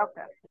 played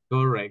soccer.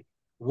 Correct.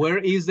 Where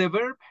is the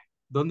verb?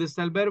 ¿Dónde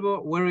está el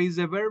verbo? Where is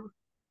the verb?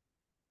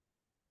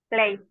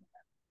 Play.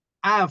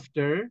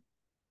 After,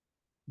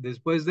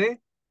 después de?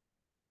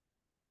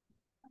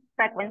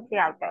 Frequency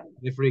adverb.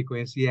 The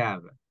frequency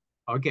adverb.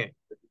 Okay,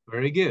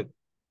 very good.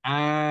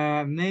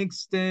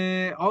 Next,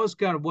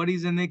 Oscar, what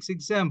is the next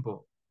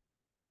example?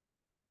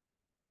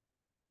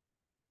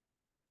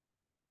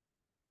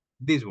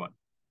 This one.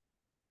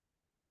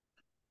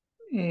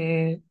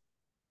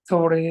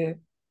 Sobre.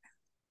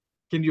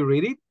 Can you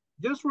read it?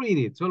 Just read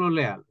it. Solo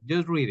léalo.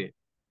 Just read it.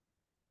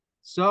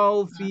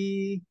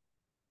 Sophie.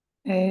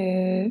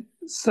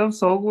 Some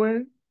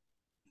software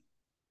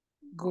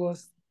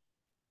goes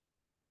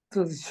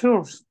to the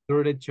church.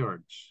 To the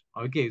church.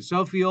 Okay,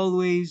 Sophie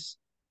always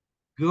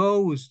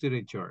goes to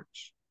the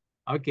church.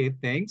 Okay,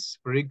 thanks.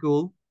 Very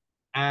cool.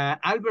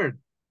 Albert,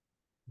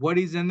 what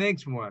is the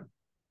next one?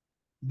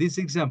 This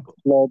example.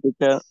 No,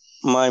 because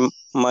my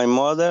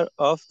mother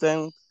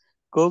often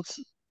cooks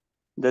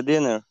the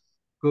dinner.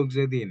 Cooks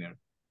the dinner.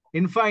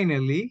 And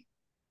finally,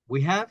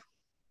 we have?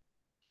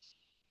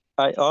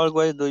 I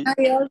always do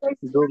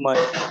my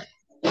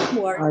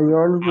homework. I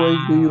always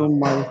do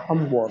my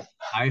homework.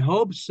 I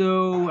hope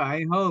so.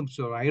 I hope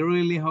so. I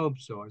really hope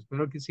so.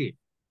 Espero que sí.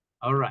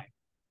 All right.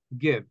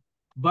 Good.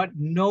 But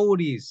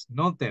notice,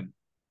 noten,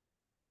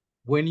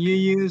 when you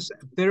use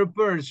third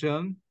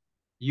person,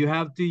 you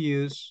have to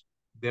use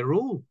the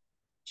rule.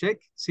 Check.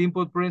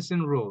 Simple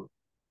present rule.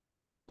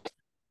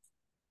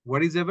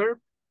 What is the verb?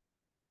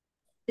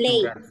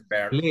 Play.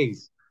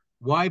 Plays.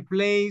 Why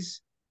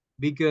plays?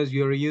 Because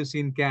you're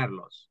using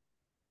Carlos.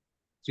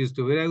 Si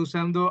estuviera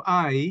usando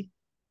I,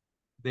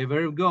 the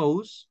verb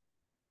goes.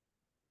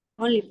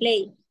 Only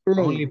play.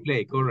 Only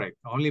play, correct.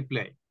 Only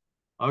play.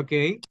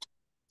 Okay.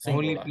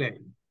 Singular. Only play.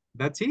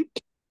 That's it.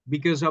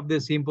 Because of the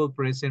simple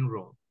present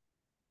rule.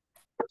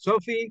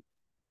 Sophie,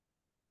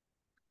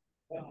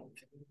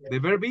 the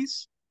verb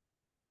is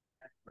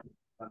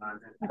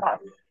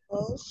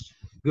Goes.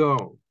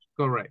 go.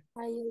 Correct.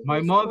 I always My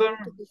go mother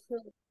to the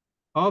shop.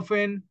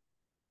 often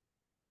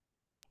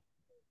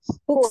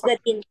Cooks the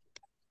dinner.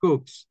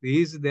 cooks.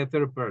 This is the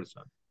third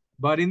person.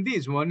 But in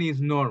this one is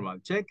normal.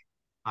 Check.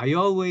 I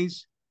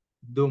always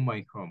do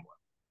my homework.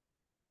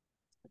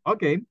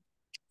 Okay.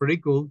 Pretty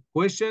cool.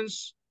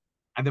 Questions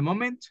at the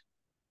moment?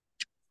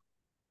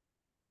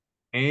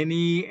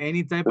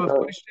 Any type of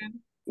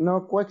question?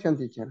 No question,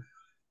 teacher.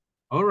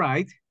 All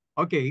right.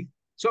 Okay.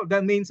 So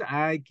that means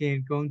I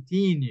can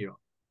continue.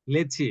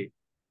 Let's see.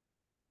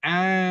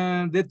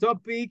 And the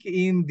topic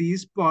in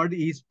this part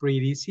is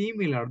pretty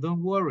similar.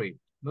 Don't worry.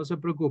 No se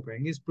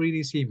preocupen. It's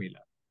pretty similar.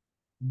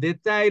 The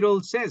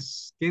title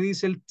says, ¿qué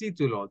dice el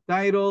título?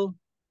 Title,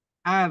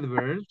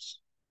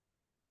 adverbs.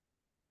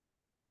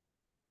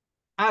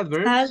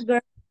 Adverbs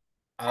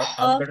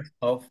Adverbs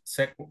of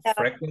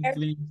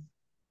frequently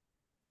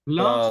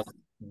plus plus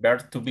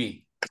verb to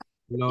be.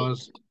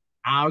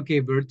 Okay,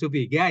 verb to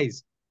be.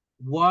 Guys,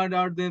 what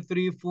are the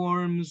three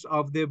forms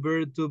of the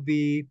verb to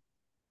be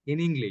in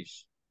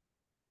English?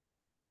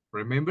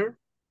 Remember?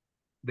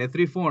 The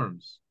three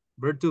forms,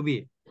 verb to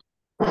be.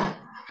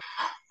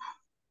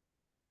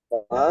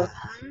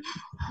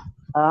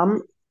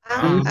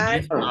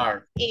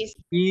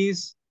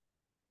 Is,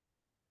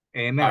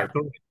 and are.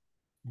 Correct.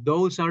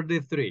 Those are the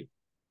three.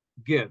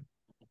 Good.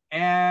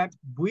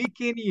 We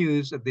can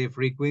use the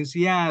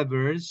frequency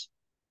adverbs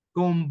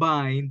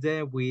combined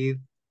with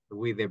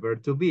the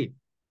verb to be.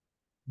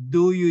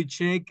 Do you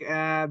check,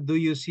 do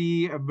you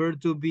see a verb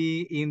to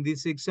be in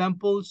these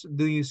examples?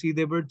 Do you see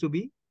the verb to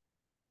be?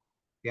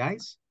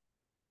 Guys?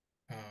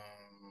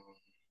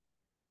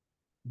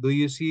 Do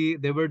you see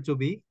the verb to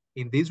be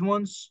in these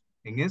ones?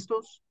 ¿En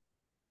estos?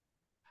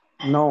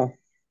 No.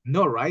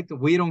 No, right?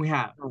 We don't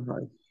have.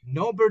 Right.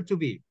 No verb to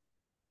be.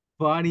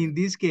 But in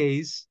this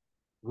case,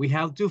 we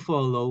have to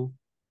follow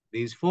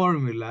this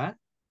formula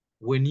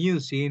when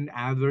using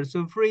adverbs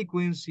of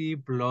frequency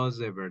plus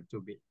the verb to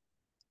be.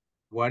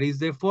 What is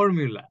the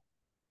formula?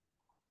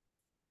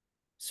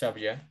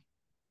 Subject.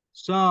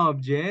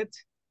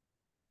 Subject.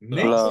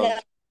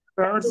 Next.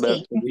 Verb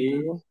to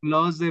be.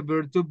 Plus the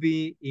verb to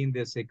be in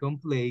the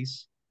second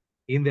place.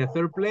 In the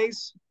third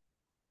place.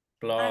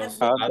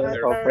 Plus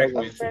Adverb of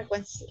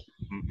frequency.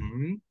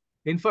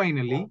 And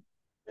finally.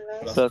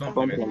 Plus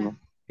complement.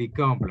 The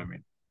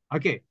complement.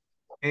 Okay.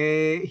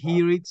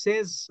 Here it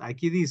says,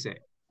 aquí dice,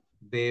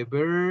 the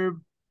verb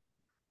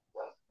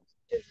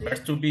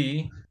to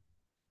be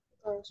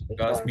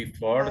goes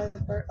before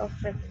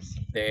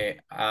the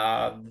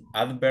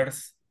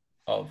adverbs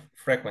of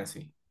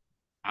frequency.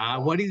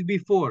 What is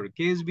before?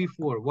 ¿Qué es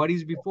before? What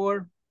is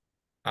before?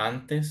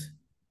 Antes.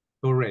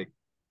 Correct.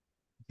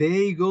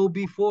 They go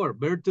before.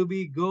 Verb to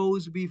be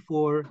goes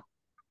before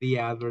the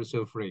adverbs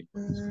of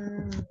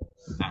frequency.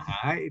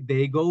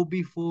 They go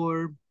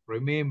before,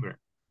 remember.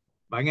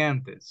 Van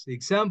antes.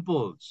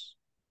 Examples.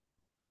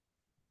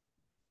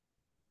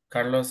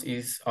 Carlos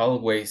is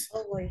always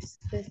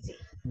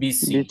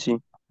busy.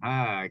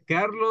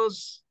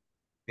 Carlos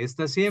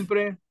está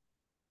siempre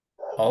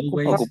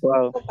always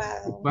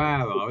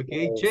ocupado.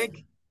 Okay,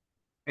 check.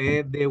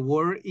 The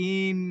word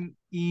in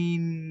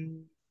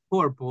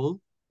purple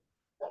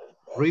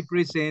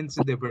represents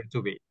the verb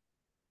to be.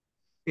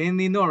 And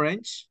in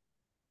orange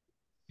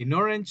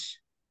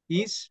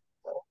is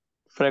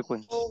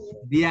frequency.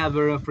 The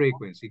adverb of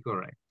frequency,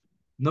 correct.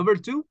 Number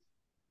 2.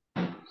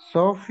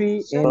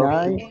 Sophie and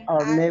I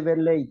are never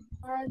late.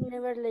 Are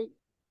never late.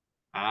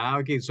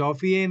 Okay.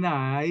 Sophie and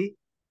I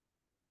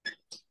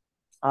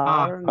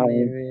are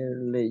never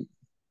late.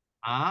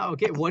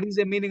 Okay. What is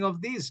the meaning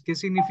of this? ¿Qué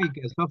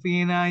significa?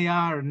 Sophie and I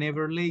are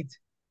never late.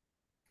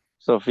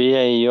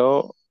 Sofía y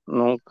yo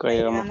nunca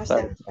llegamos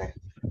tarde.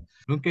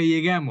 Nunca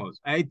llegamos.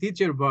 Hey,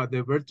 teacher, but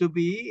the verb to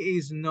be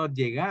is not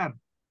llegar.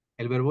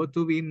 El verbo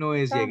to be no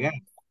es llegar.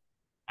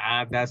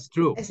 That's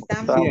true.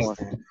 Yes.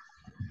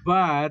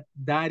 But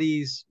that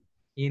is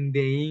in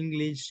the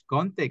English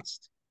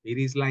context. It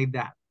is like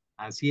that.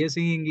 Así es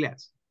en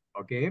inglés.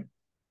 Okay.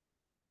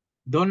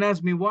 Don't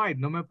ask me why.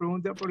 No me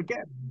pregunte por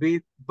qué.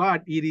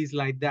 But it is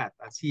like that.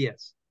 Así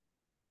es.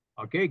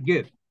 Okay,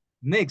 good.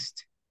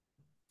 Next.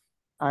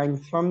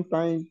 I'm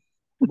sometimes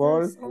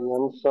bored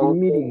in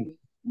meetings.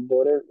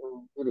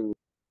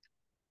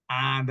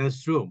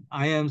 That's true.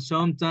 I am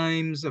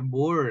sometimes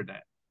bored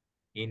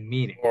in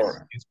meetings,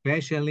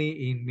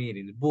 especially in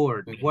meetings.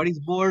 Bored. What is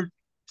bored?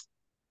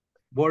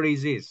 Bored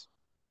is this.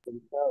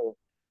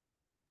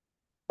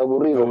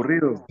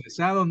 Aburrido.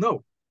 Pesado,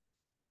 no.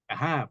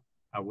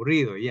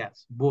 Aburrido,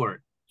 yes.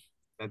 Bored.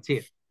 That's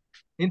it.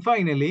 And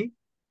finally.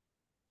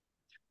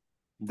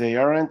 They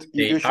aren't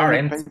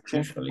usually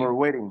patient for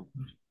waiting.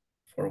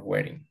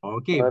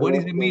 Okay, what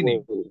is the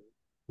meaning?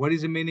 What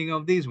is the meaning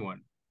of this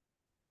one?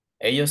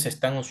 Ellos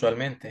están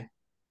usualmente.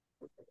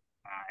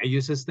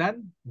 Ellos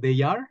están?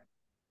 They are?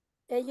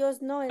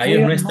 Ellos no están.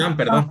 Ellos no están,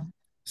 perdón.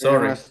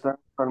 Sorry. Ellos están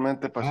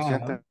totalmente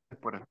pacientes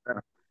por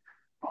esperar.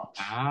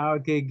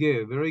 Okay,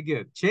 good. Very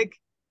good. Check.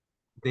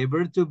 the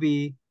verb to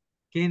be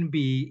can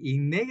be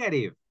in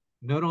negative,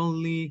 not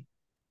only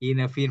in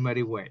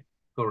affirmative way.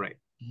 Correct.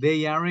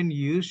 They aren't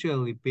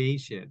usually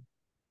patient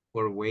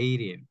or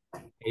waiting.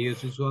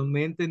 Ellos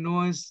usualmente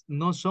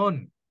no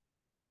son.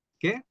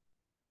 ¿Qué?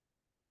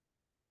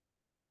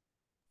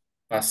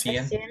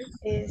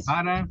 Pacientes.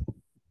 Para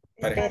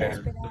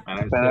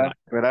esperar.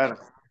 Esperar.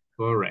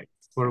 Correct.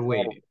 For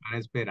waiting. Para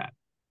esperar.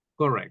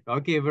 Correct.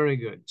 Okay, very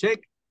good.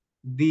 Check.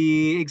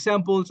 The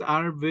examples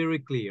are very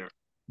clear.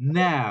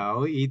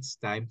 Now it's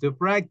time to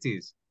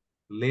practice.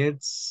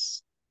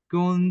 Let's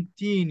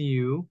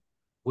continue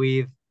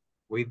with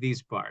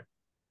this part.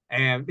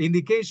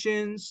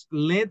 Indications,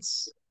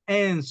 let's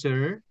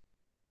answer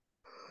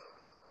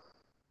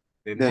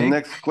the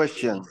next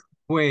question.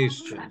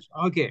 Questions.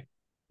 Okay,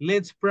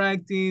 let's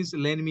practice.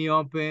 Let me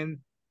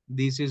open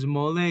this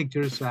small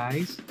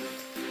exercise.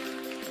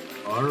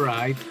 All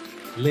right,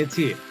 let's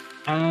see.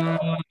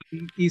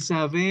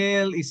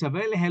 Isabel,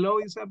 hello,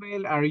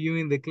 Isabel. Are you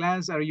in the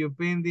class? Are you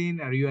pending?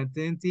 Are you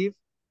attentive?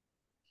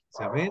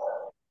 Isabel?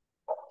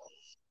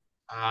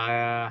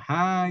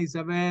 Hi,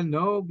 Isabel.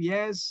 No,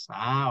 yes.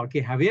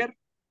 Okay, Javier?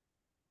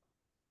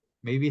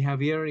 Maybe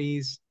Javier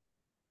is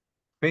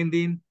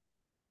pending.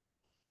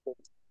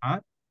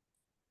 Huh?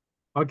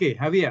 Okay,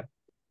 Javier,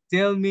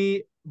 tell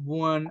me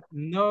one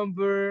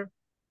number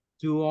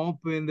to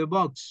open the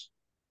box.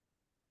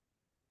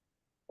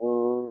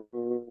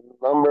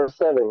 Number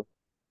 7.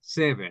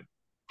 7.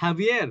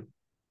 Javier,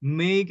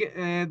 make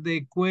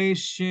the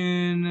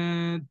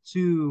question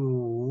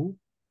to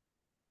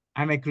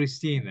Ana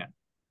Cristina.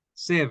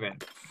 7.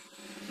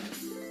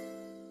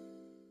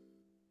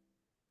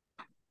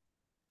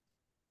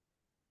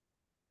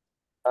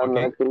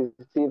 Ana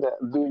Cristina,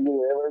 do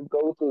you ever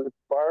go to the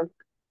park?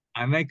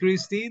 Ana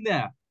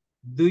Cristina,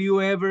 do you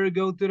ever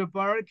go to the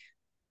park?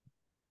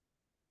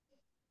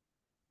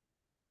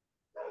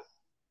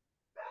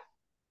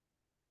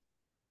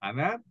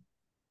 Ana?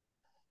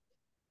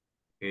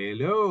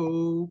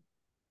 Hello.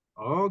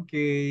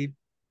 Okay.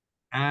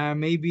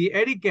 Maybe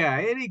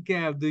Erika.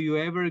 Erika, do you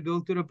ever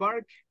go to the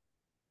park?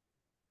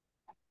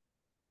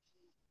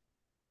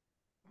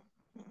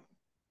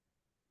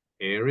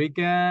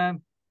 Erika.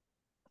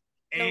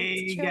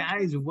 Hey,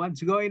 guys,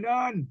 what's going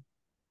on?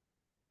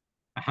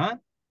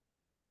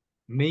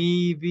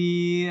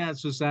 Maybe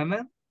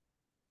Susana,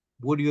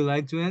 would you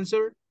like to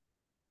answer?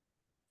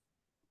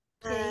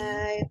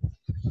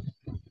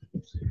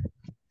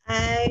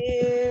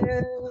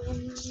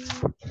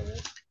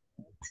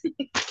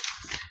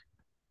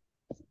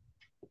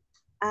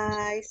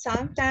 I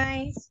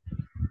sometimes,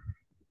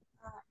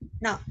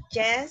 no,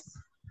 yes,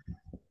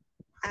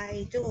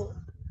 I do.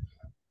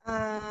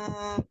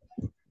 I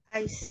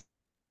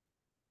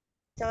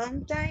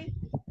sometimes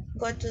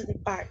go to the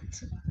park.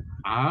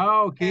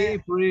 Okay,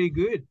 pretty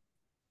good.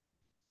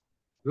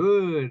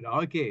 Good,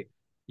 okay.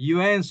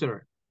 You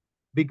answer,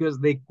 because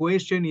the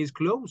question is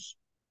closed.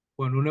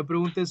 Cuando una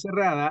pregunta es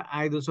cerrada,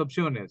 hay dos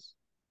opciones.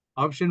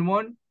 Option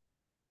 1.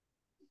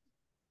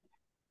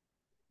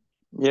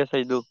 Yes,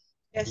 I do.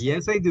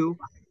 Yes, I do.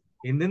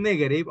 In the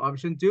negative,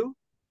 option 2.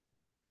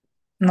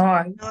 No,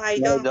 I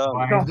don't.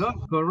 I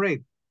don't,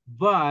 correct.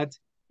 But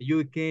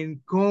you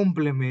can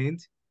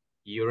complement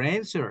your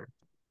answer.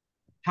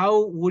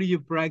 How would you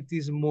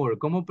practice more?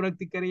 ¿Cómo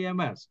practicaría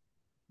más?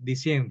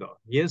 Diciendo,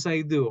 yes,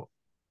 I do.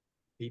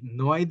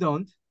 No, I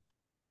don't.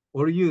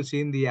 Or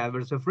using the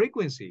adverbs of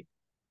frequency.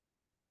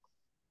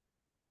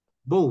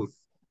 Both,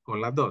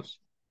 con las dos.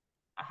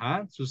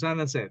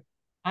 Susana said,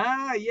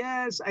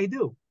 yes, I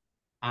do.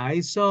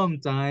 I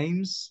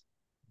sometimes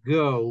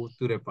go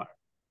to the park.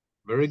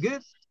 Very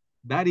good.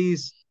 That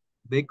is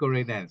the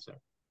correct answer.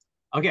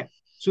 Okay,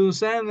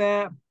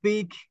 Susana,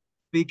 pick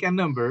a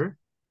number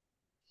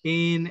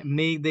and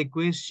make the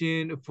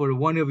question for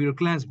one of your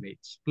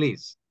classmates,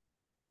 please.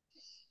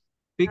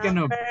 Pick a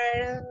number.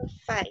 Number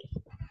 5.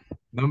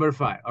 Number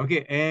 5.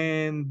 Okay,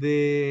 and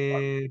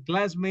the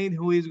classmate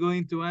who is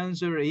going to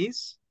answer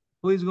is?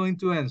 Who is going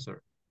to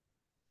answer?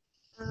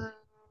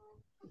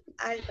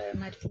 Albert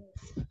Martinez.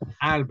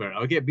 Albert.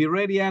 Okay, be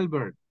ready,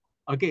 Albert.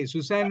 Okay,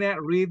 Susana,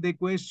 read the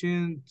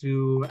question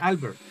to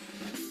Albert.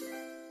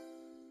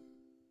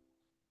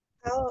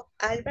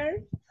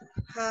 Albert,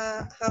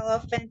 how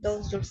often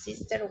does your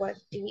sister watch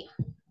TV?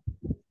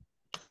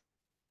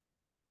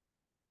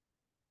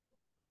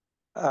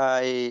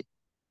 I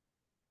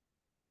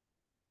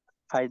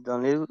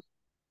don't live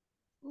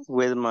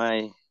with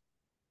my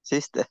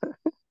sister.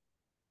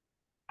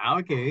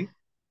 Okay.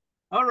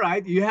 All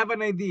right, you have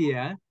an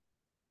idea,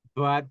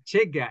 but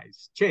check,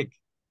 guys, check.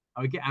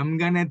 Okay, I'm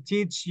gonna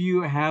teach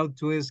you how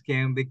to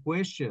scan the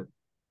question.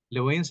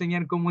 Le voy a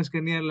enseñar cómo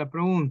escanear la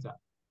pregunta.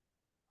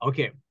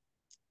 Okay.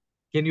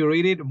 Can you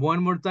read it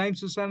one more time,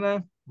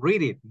 Susana?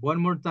 Read it one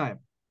more time.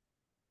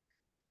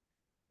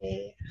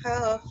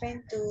 How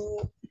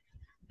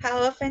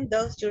often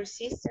does your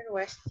sister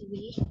watch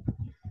TV?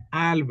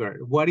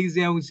 Albert, what is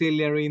the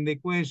auxiliary in the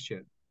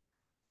question?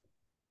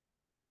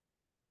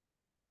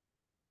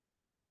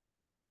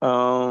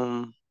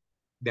 The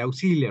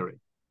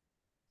auxiliary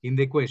in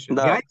the question.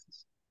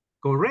 Guys,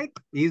 Correct?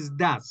 Is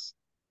does.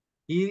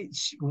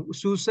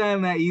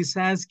 Susana is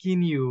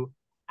asking you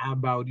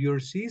about your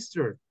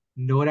sister,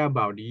 not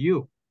about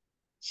you.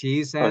 She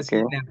is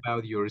asking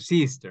about your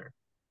sister.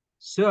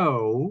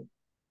 So,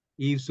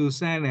 if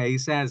Susana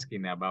is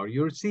asking about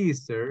your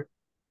sister,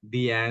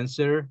 the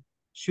answer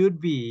should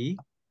be,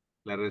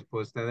 la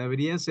respuesta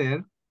debería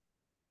ser,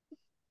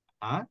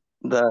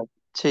 that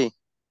she.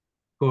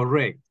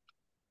 correct.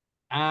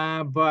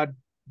 But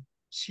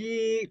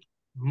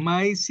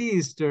my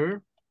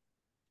sister,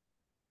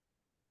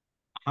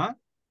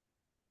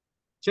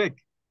 check.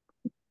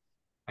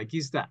 Aquí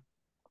está.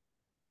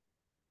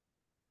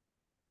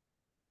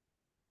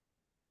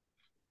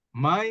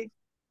 My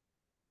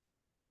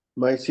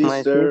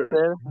sister.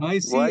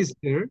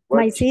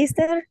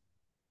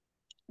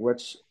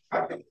 Which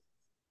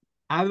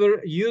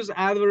use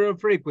adverb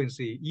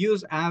frequency.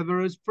 Use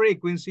adverb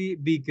frequency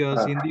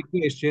because in the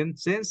question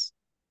says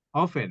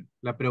often.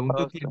 La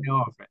pregunta tiene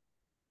often.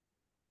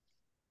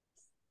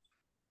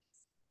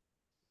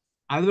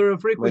 Adverb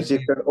frequency. My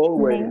sister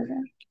always.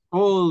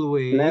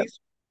 Always.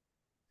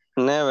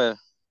 Never.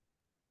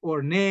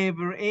 Or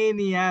never,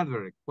 any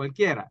adverb.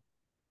 Cualquiera.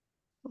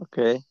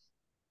 Okay.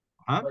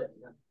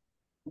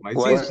 My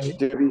Watch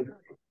sister. TV.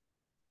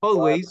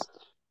 Always.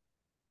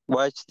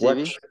 Watch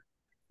TV.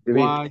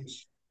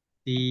 Watch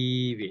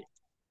TV.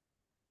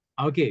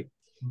 Okay,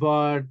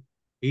 but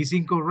it's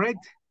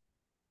incorrect.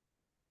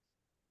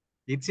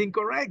 It's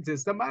incorrect.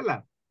 Está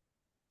mala.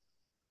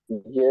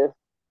 Yes.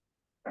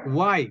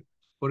 Why?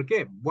 ¿Por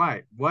qué?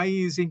 Why? Why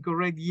is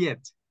incorrect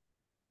yet?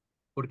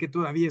 ¿Por qué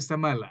todavía está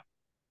mala?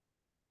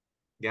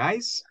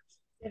 Guys?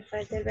 Le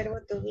falta el verbo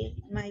to be.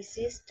 My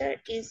sister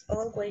is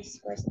always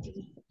watch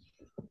TV.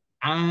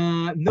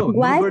 No, no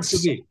verb to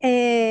be.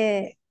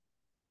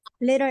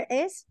 Letter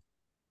S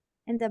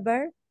and the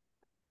verb.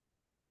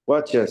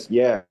 Watches,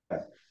 yeah.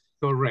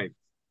 Correct.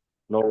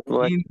 No.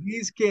 In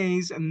this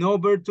case, no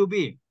verb to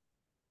be.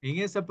 En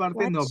esta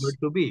parte, no verb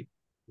to be.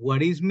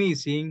 What is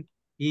missing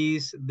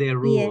is the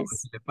rule.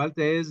 Yes. Le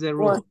falta es the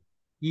rule.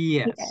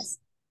 Yes. Yes.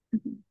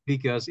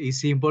 Because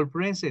it's simple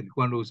present.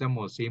 Cuando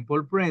usamos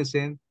simple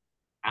present,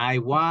 I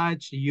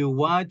watch, you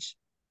watch,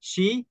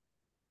 she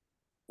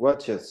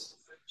watches.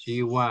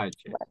 She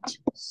watches.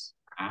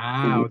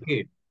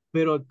 Okay.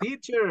 Pero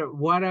teacher,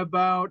 what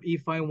about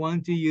if I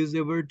want to use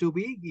the verb to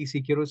be? Y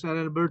si quiero usar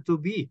el verb to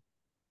be.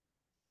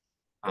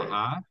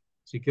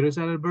 Si quiero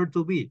usar el verb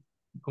to be,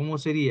 ¿cómo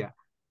sería?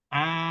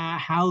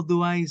 How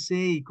do I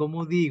say?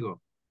 ¿Cómo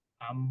digo?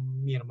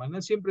 Mi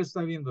hermana siempre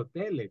está viendo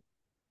tele.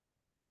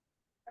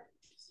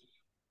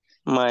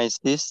 My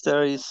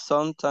sister is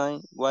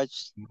sometimes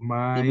watch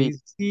My TV.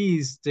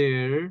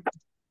 sister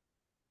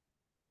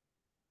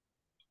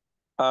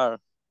Are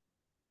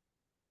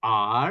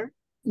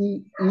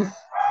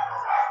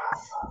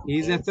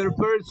is a third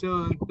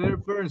person.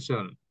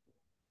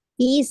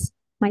 Is.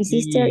 My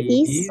sister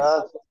is.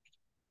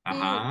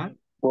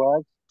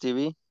 watch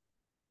TV.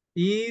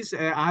 Is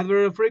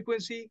adverb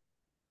frequency?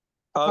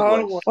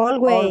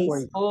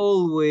 Always.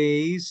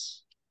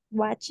 Always.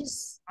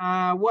 Watches.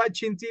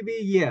 Watching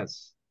TV,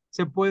 yes.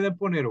 Se puede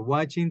poner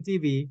watching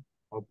TV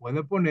o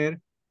puede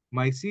poner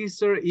my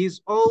sister is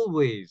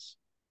always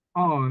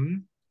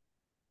on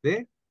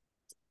the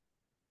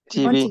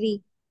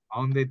TV.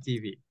 On the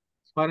TV.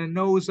 Para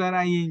no usar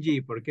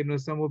ing, porque no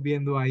estamos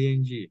viendo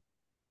ing.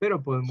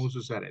 Pero podemos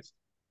usar eso.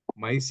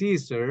 My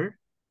sister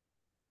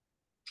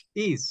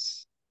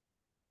is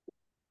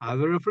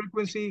adverb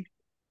frequency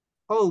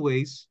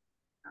always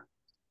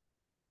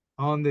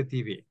on the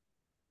TV.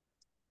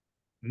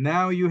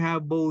 Now you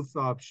have both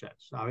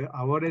options.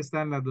 Ahora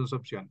están las dos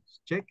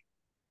opciones. Check.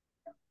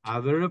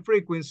 Adverb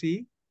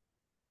frequency,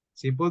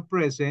 simple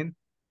present,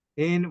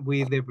 and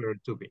with the verb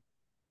to be.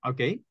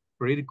 Okay,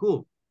 pretty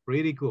cool.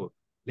 Pretty cool.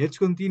 Let's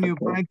continue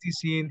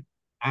practicing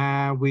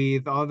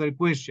with other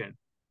questions.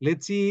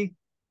 Let's see.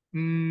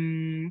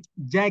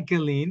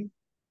 Jacqueline,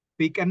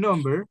 pick a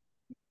number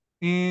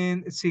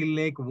and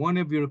select one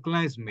of your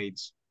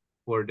classmates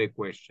for the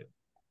question.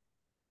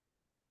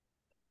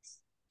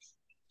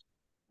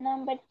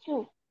 Number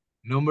 2.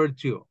 Number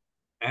 2.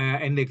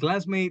 And the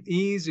classmate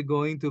is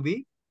going to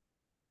be?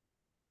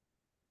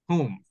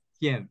 Whom?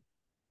 ¿Quién?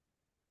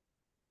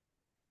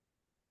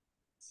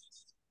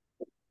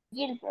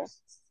 Gilbert.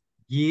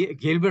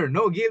 Gilbert.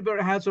 No,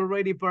 Gilbert has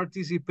already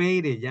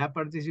participated. Ya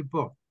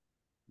participó.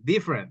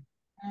 Different.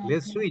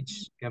 Let's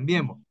switch.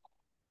 Cambiemos.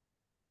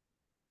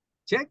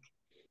 Check.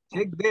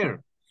 Check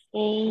there.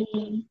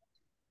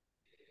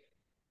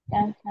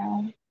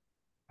 Downtown.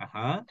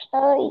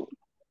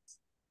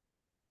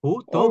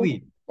 Who?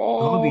 Toby.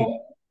 Toby.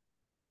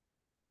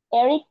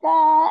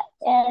 Erica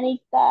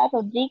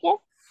Rodriguez.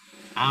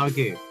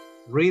 Okay.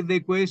 Read the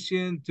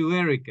question to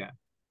Erica.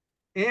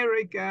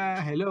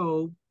 Erica,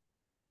 hello.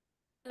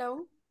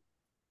 Hello.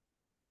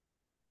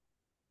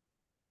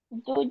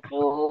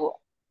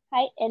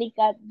 Hi,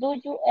 Erica. Do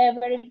you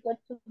ever go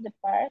to the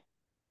park?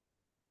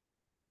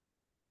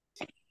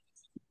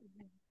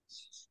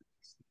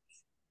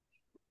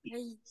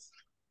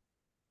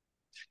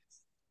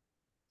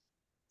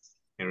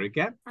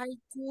 Erica? I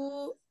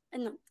do,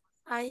 no,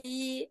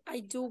 I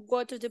do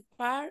go to the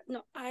park.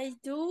 No, I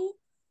do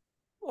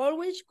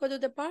always go to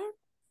the park.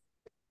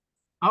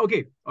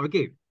 Okay,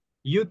 okay.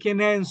 You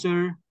can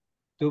answer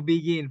to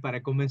begin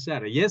para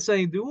comenzar. Yes,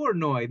 I do or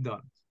no, I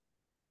don't.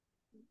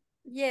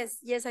 Yes,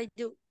 yes, I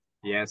do.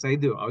 Yes, I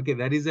do. Okay,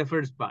 that is the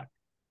first part.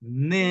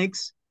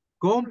 Next,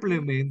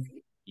 complement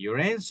your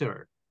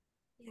answer.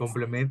 Yes.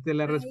 Complemente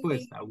la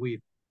respuesta with.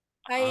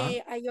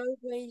 I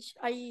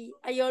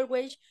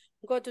always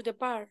go to the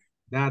park.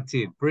 That's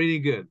it. Pretty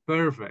good.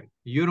 Perfect.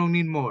 You don't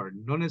need more.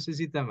 No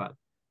necesita más.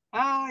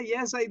 Ah,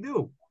 yes, I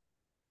do.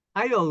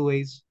 I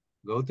always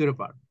go to the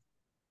park.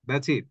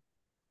 That's it.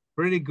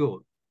 Pretty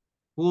good.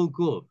 Cool,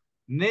 cool.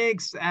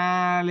 Next,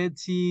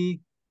 let's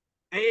see.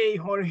 Hey,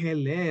 Jorge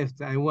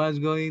left. I was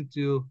going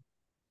to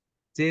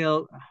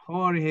tell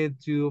Jorge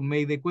to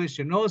make the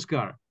question.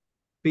 Oscar,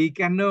 pick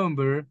a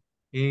number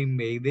and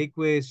make the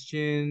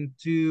question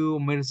to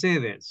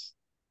Mercedes.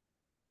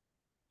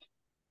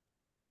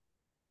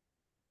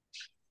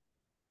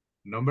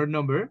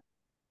 Number,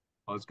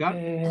 Oscar?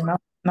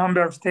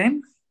 Number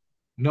 10.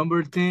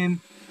 Number 10,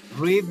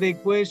 read the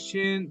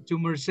question to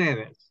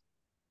Mercedes.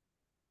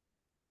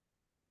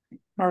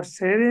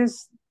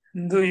 Mercedes,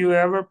 do you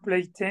ever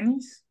play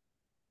tennis?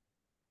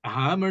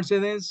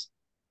 Mercedes.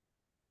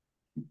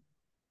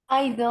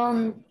 I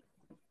don't.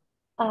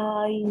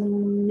 I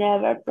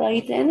never play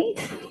tennis.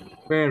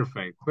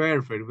 Perfect,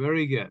 perfect,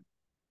 very good.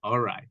 All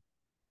right.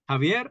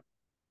 Javier,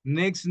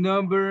 next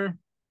number,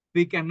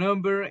 pick a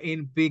number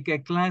and pick a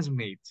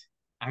classmate.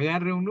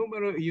 Agarre un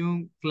número y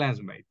un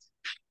classmate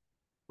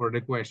for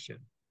the question.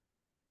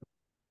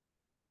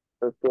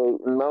 Okay,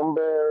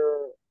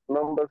 number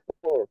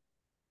 4.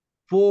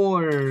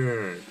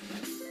 4.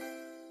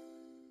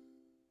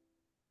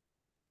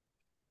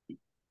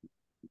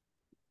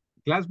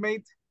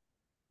 Classmate?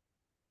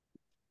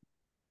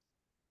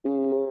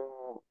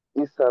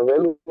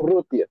 Isabel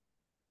Urrutia.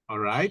 All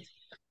right.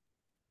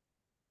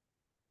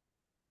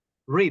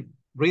 Read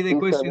the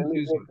question to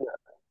Isabel.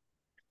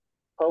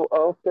 How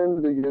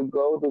often do you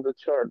go to the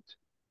church?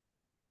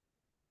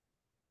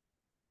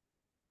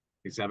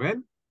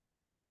 Isabel?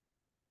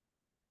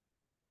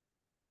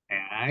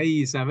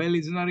 Isabel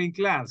is not in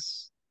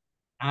class.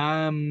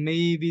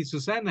 Maybe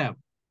Susana.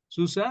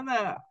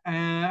 Susana,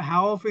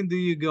 how often do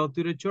you go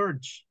to the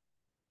church?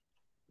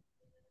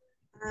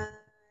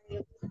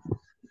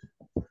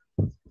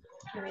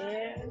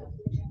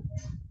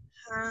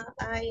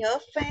 I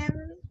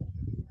often,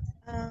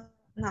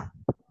 no.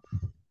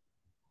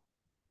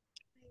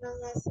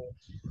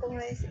 ¿Cómo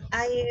es?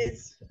 I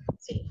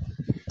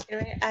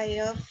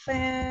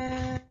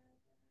often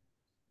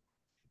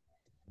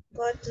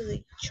go to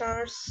the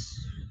church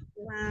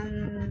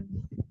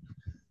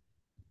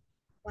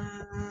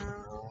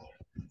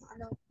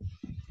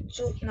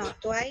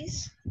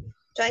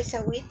twice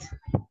a week.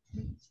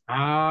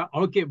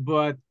 Okay,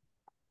 but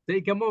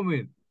take a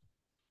moment.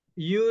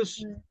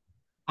 Use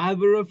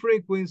adverb of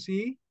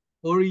frequency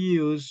or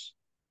use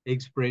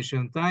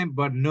expression time,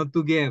 but not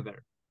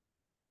together.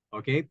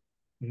 Okay,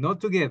 not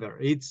together.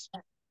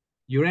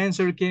 Your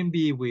answer can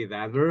be with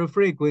adverb of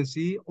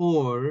frequency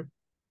or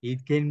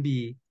it can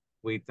be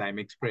with time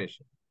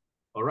expression.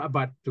 All right,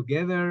 but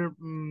together,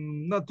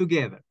 not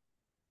together.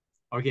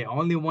 Okay,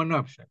 only one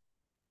option.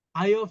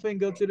 I often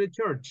go to the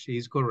church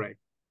is correct.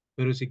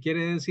 Pero si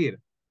quiere decir,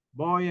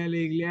 voy a la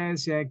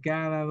iglesia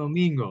cada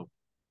domingo.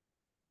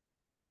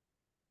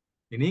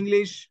 In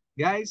English,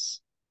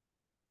 guys?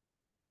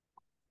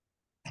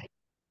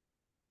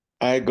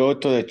 I go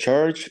to the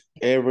church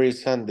every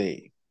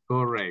Sunday.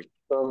 Correct.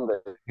 Sunday.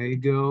 I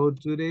go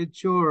to the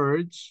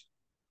church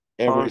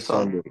Every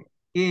Sunday.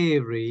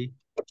 Every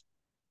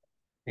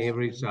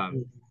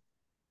Sunday.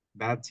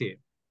 That's it.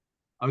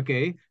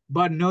 Okay,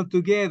 but not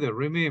together.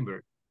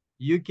 Remember,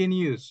 you can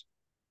use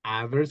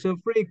adverbs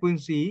of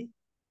frequency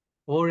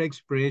or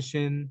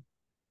expression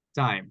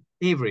time.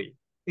 Every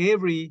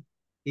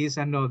is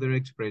another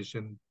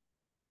expression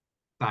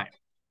time.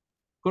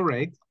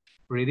 Correct.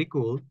 Pretty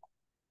cool.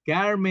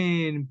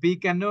 Carmen,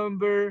 pick a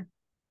number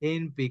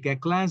and pick a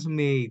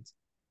classmate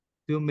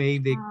to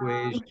make the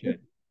question.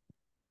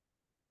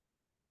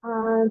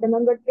 The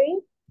number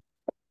 3.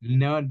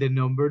 Not the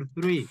number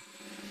 3.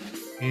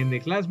 And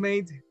the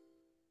classmate?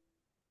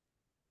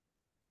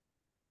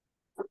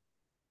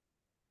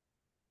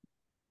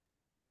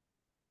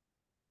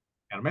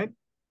 Carmen?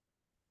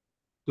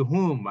 To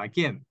whom? ¿A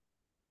quién?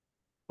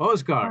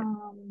 Oscar.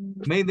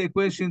 Make the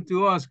question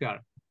to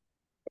Oscar.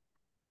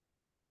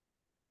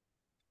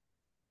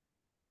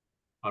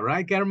 All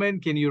right, Carmen,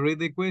 can you read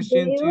the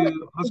question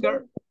to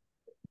Oscar?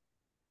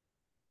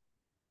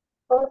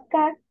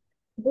 Oscar,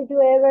 do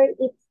you ever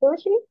eat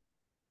sushi?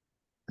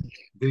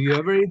 Do you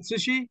ever eat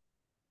sushi?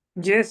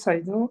 Yes,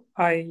 I do.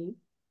 I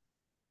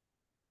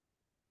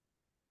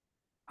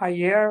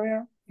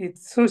ever eat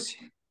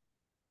sushi.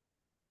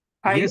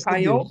 Yes,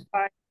 I do.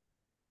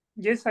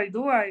 Yes, I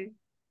do.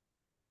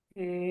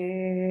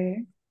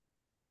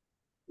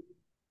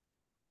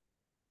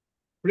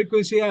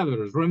 Frequency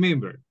adverbs,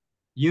 remember.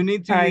 You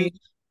need to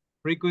use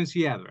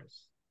frequency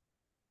adverbs.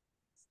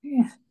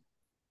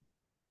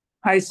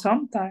 I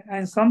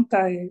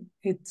sometimes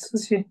eat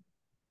sushi.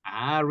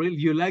 Ah, really?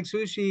 You like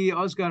sushi,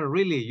 Oscar?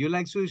 Really? You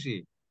like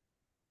sushi?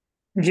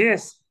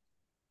 Yes.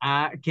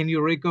 Can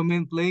you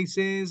recommend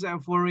places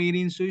for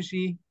eating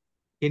sushi?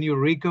 Can you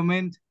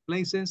recommend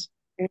places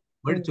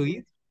where to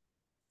eat?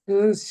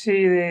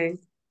 Sushi de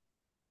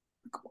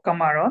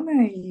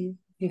camarones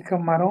y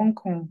camarón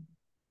con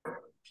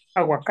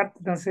aguacate,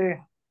 no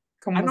sé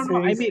cómo No, se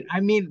no. dice. I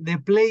mean the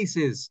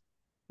places,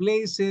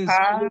 places,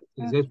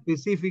 the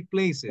specific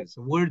places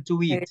where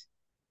to eat.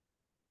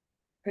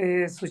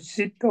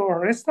 Sushito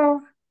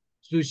restaurant.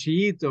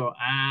 Sushito.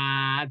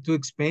 Too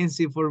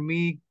expensive for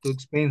me. Too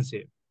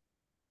expensive.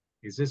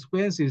 It's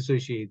expensive,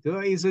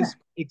 sushito.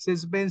 It's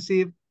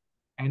expensive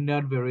and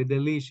not very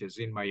delicious,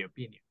 in my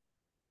opinion.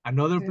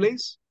 Another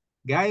place,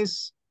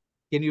 guys.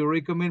 Can you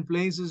recommend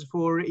places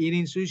for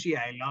eating sushi?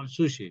 I love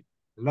sushi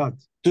a lot.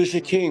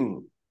 Sushi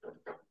King.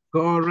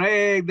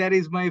 Correct. That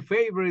is my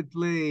favorite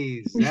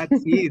place.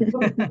 That's it.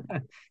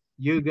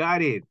 You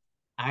got it.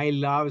 I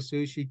love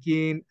Sushi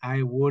King.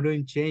 I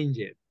wouldn't change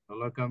it. No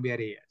lo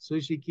cambiaría.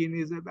 Sushi King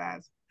is the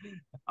best.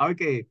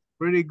 Okay,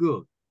 pretty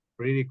good.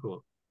 Pretty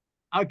cool.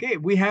 Okay,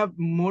 we have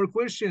more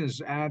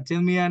questions.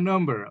 Tell me a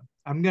number.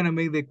 I'm going to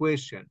make the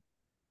question,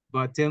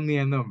 but tell me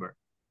a number.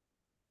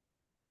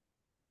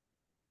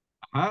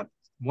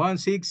 1,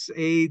 6,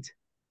 8,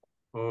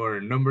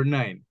 or number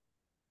 9?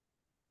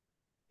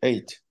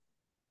 8.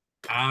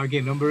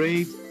 Okay, number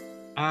 8.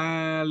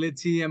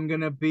 Let's see, I'm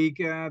gonna pick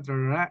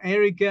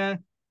Erica.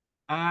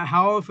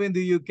 How often do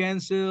you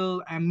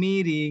cancel a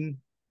meeting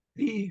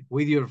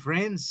with your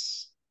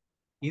friends?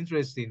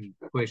 Interesting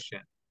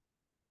question.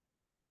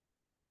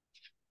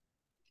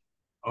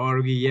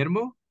 Or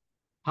Guillermo,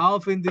 how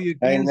often do you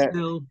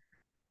cancel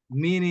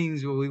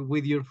meetings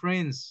with your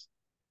friends?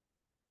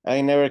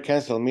 I never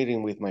cancel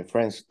meeting with my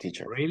friends,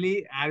 teacher.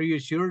 Really? Are you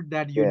sure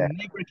that you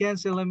never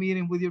cancel a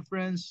meeting with your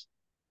friends?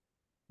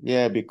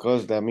 Yeah,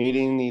 because the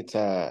meeting is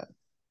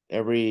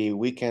every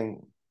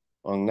weekend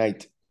on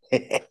night.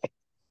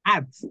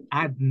 At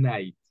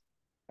night.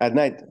 At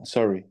night,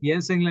 sorry.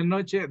 Yes, en la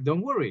noche,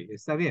 don't worry,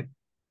 está bien.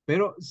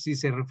 Pero si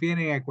se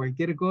refiere a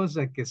cualquier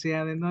cosa que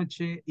sea de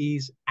noche,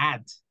 is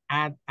at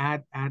night.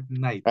 At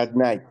night.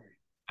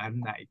 At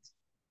night,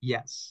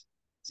 yes.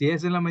 Si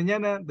es en la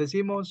mañana,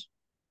 decimos.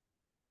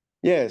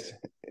 Yes,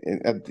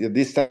 at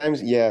these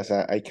times, yes,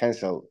 I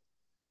cancel.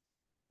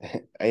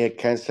 I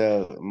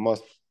cancel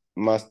most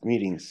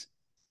meetings,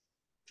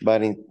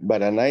 but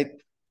at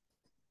night,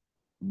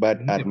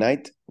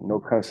 no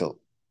cancel.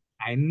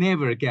 I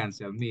never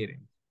cancel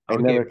meetings. I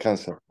never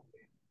cancel.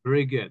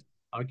 Very good.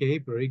 Okay,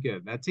 very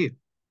good. That's it.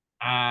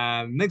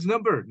 Next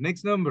number.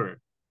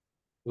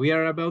 We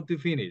are about to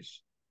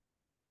finish.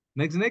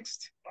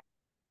 Next.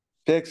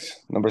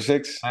 6, number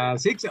 6.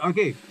 6,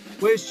 okay.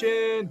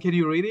 Question, can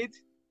you read it?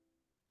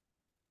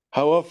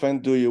 How often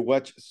do you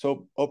watch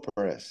soap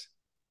operas?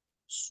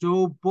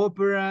 Soap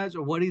operas,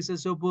 what is a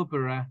soap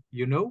opera?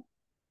 You know?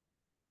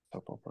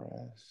 Soap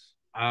operas.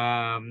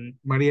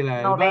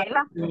 Mariela del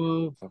Novela.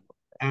 Barrio,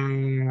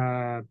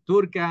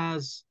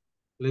 turcas,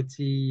 let's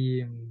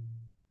see,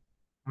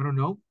 I don't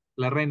know,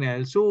 La Reina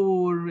del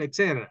Sur,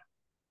 etc.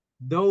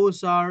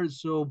 Those are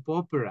soap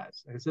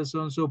operas. Esas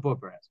son soap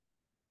operas.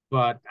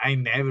 But I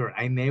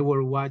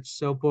never watch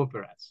soap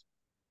operas.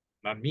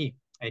 Not me.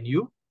 And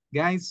you,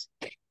 guys?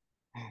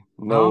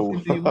 No. How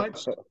often do you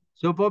watch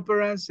soap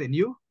operas? And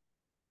you?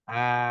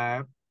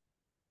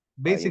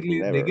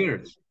 Basically, the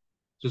girls.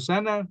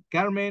 Susana,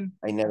 Carmen?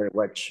 I never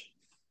watch.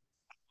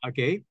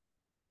 Okay.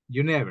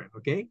 You never.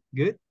 Okay,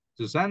 good.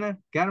 Susana,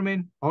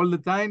 Carmen, all the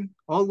time,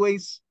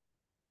 always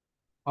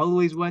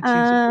watching soap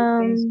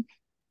operas?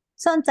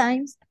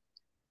 Sometimes.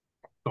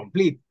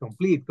 Complete.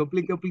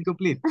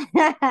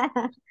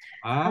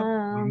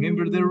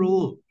 Remember the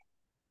rule.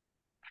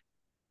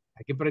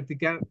 Hay que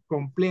practicar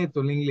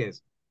completo el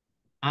inglés.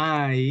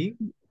 I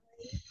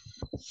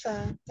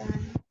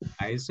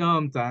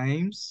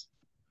sometimes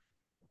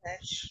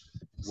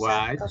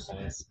watch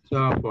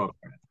soap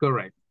opera.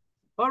 Correct.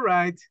 All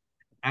right.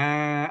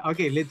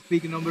 Okay, let's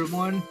pick number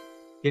 1.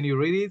 Can you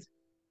read it?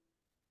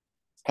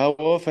 How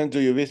often do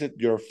you visit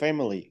your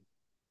family?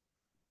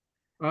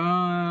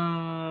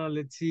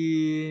 Let's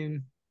see.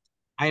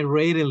 I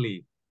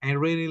rarely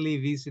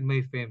visit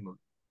my family.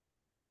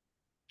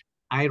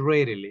 I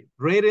rarely.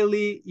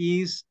 Rarely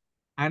is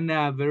an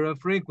adverb of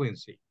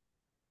frequency.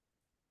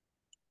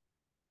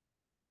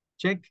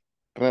 Check.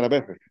 Rara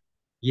vez.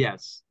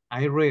 Yes,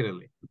 I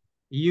rarely.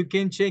 You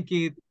can check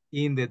it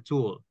in the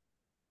tool.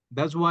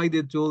 That's why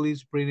the tool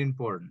is pretty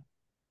important.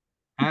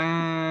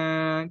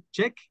 And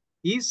check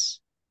is?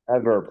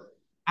 Adverb.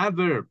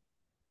 Adverb.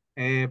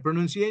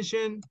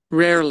 Pronunciation?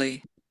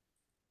 Rarely.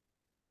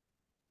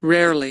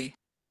 Rarely.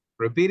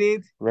 Repeat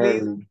it,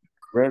 please.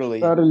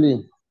 Rarely.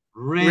 Rarely.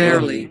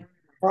 Rarely.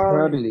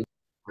 Rarely.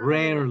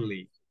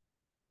 Rarely.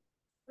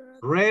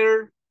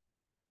 Rare?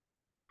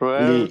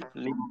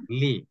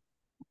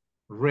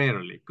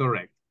 Rarely.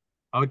 Correct.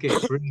 Okay,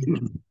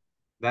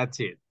 that's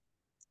it.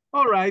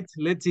 All right,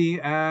 let's see.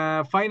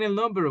 Final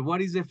number. What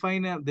is the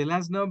final? The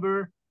last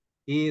number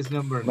is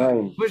number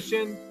 9.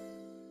 Question.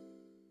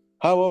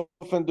 How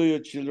often do your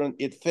children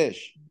eat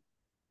fish?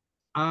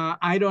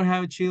 I don't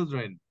have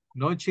children.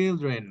 No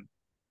children.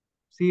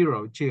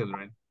 0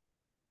 children.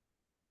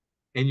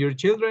 And your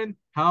children,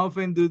 how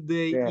often do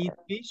they eat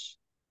fish?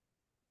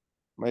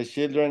 My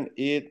children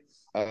eat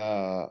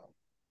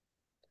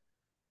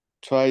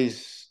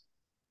twice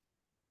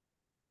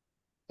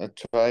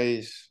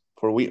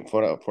for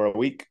a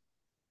week.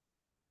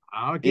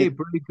 Okay,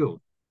 pretty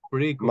cool.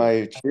 Pretty cool.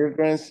 My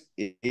children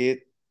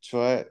eat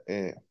twice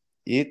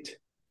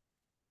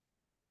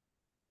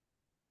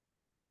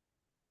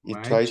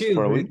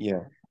for a week.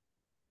 Yeah.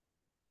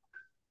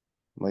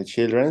 My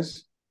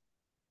children's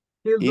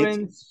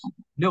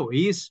no,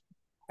 is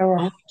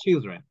only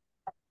children.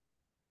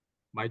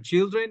 My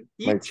children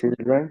eat. My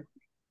children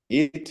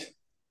eat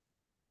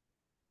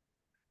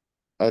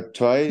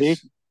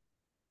twice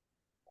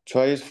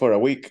for a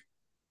week.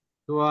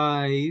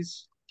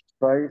 Twice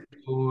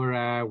for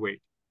a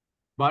week.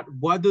 But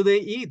what do they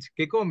eat?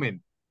 ¿Qué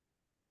comen?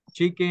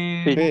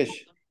 Chicken.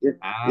 Fish.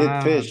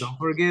 Eat fish. Don't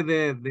forget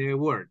the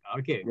word.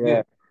 Okay,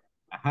 yeah.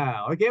 Good.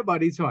 Okay,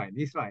 but it's fine.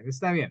 It's fine.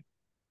 Está bien.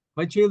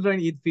 My children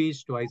eat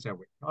fish twice a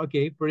week.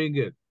 Okay, pretty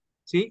good.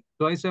 See,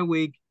 twice a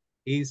week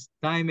is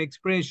time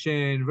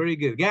expression. Very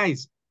good.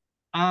 Guys,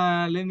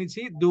 let me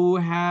see. Do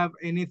we have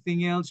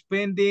anything else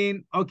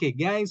pending? Okay,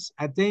 guys,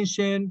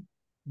 attention.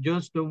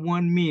 Just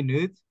 1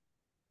 minute.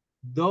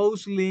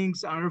 Those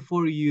links are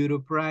for you to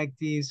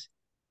practice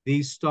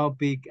this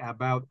topic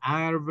about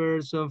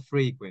adverbs of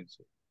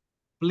frequency.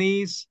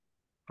 Please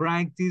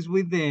practice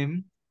with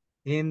them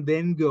and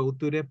then go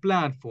to the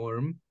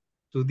platform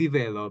to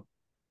develop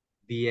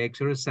the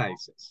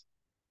exercises.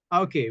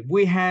 Okay,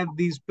 we have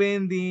this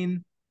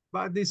pending,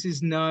 but this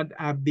is not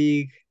a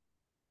big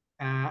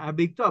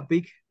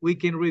topic. We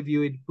can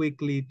review it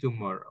quickly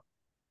tomorrow.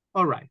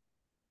 All right,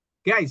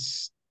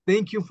 guys,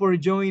 thank you for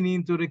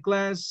joining to the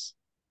class.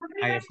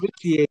 I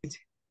appreciate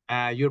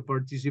your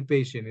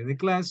participation in the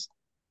class.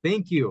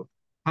 Thank you.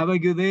 Have a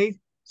good day.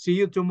 See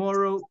you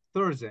tomorrow,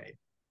 Thursday.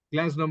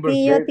 Class number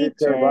 3.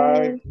 Teacher.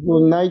 Bye.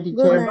 Good night, teacher.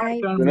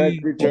 Good night,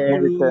 teacher.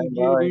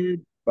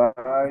 Bye.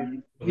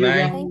 Good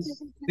night.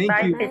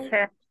 Thank you.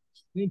 Teacher.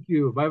 Thank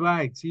you.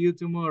 Bye-bye. See you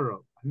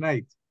tomorrow. Good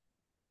night.